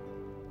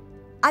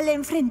 Al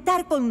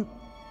enfrentar con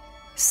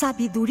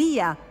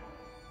sabiduría,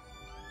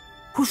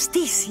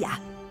 justicia,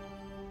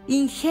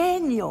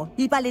 ingenio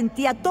y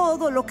valentía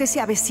todo lo que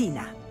se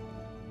avecina.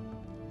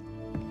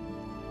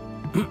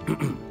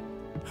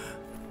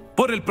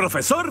 Por el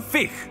profesor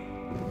Fig.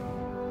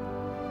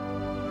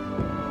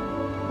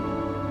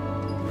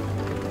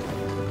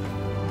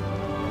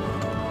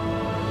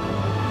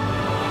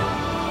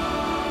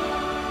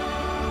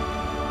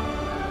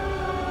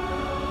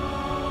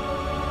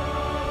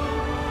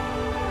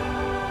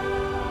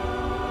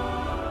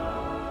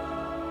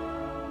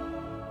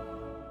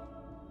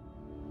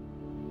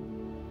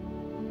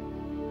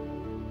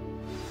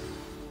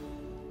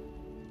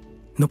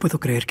 No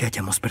puedo creer que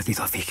hayamos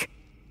perdido a Fig.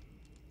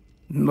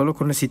 No lo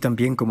conocí tan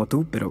bien como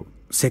tú, pero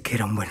sé que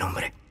era un buen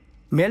hombre.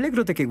 Me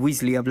alegro de que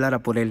Weasley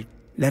hablara por él.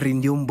 Le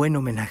rindió un buen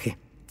homenaje.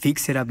 Fig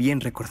será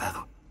bien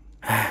recordado.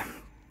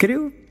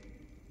 Creo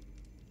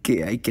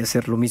que hay que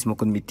hacer lo mismo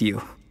con mi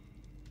tío.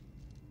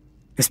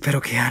 Espero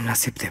que Anne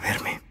acepte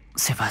verme.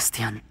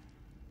 Sebastián,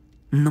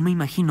 no me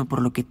imagino por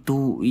lo que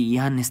tú y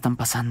Anne están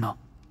pasando.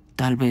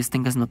 Tal vez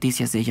tengas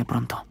noticias de ella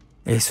pronto.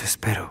 Eso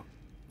espero.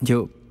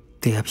 Yo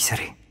te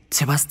avisaré.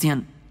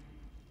 Sebastián,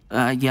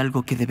 hay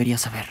algo que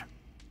deberías saber.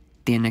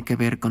 Tiene que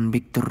ver con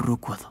Víctor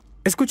Rookwood.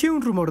 Escuché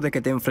un rumor de que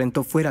te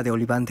enfrentó fuera de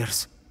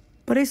Ollivanders.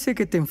 Parece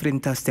que te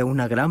enfrentaste a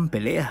una gran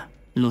pelea.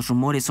 Los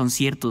rumores son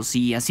ciertos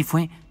y así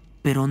fue,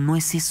 pero no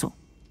es eso.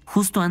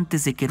 Justo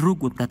antes de que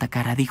Rookwood la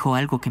atacara, dijo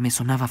algo que me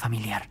sonaba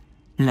familiar.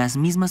 Las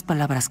mismas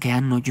palabras que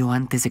Anne oyó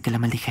antes de que la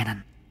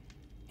maldijeran.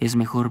 Es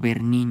mejor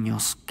ver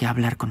niños que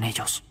hablar con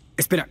ellos.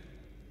 Espera,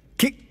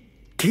 ¿qué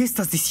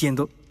estás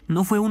diciendo?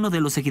 No fue uno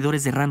de los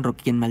seguidores de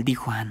Ranrock quien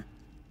maldijo a Anne.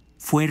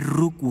 Fue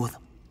Rookwood.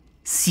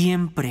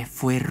 Siempre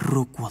fue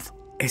Rookwood.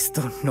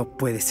 Esto no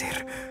puede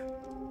ser.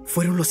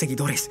 Fueron los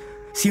seguidores.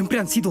 Siempre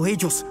han sido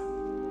ellos.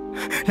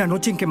 La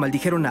noche en que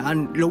maldijeron a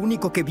Anne, lo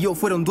único que vio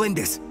fueron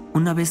duendes.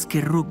 Una vez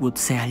que Rookwood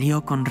se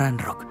alió con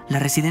Ranrock, la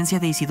residencia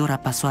de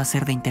Isidora pasó a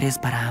ser de interés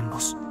para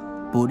ambos.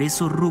 Por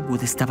eso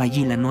Rookwood estaba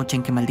allí la noche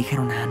en que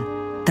maldijeron a Anne.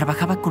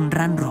 Trabajaba con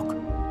Ranrock.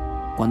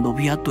 Cuando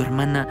vio a tu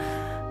hermana,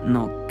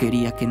 no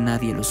quería que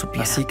nadie lo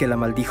supiera. Así que la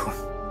maldijo.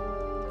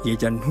 Y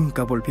ella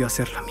nunca volvió a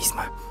ser la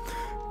misma.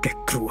 ¡Qué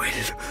cruel!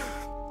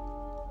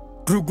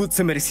 Rookwood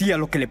se merecía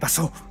lo que le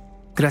pasó.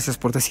 Gracias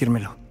por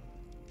decírmelo.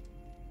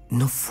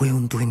 No fue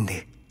un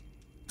duende.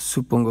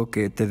 Supongo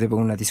que te debo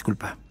una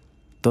disculpa.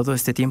 Todo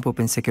este tiempo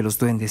pensé que los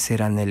duendes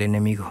eran el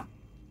enemigo.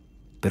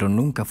 Pero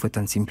nunca fue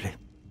tan simple.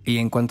 Y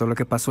en cuanto a lo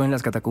que pasó en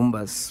las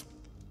catacumbas,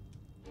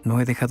 no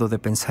he dejado de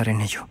pensar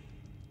en ello.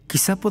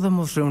 Quizá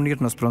podamos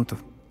reunirnos pronto.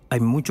 Hay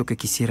mucho que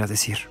quisiera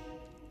decir.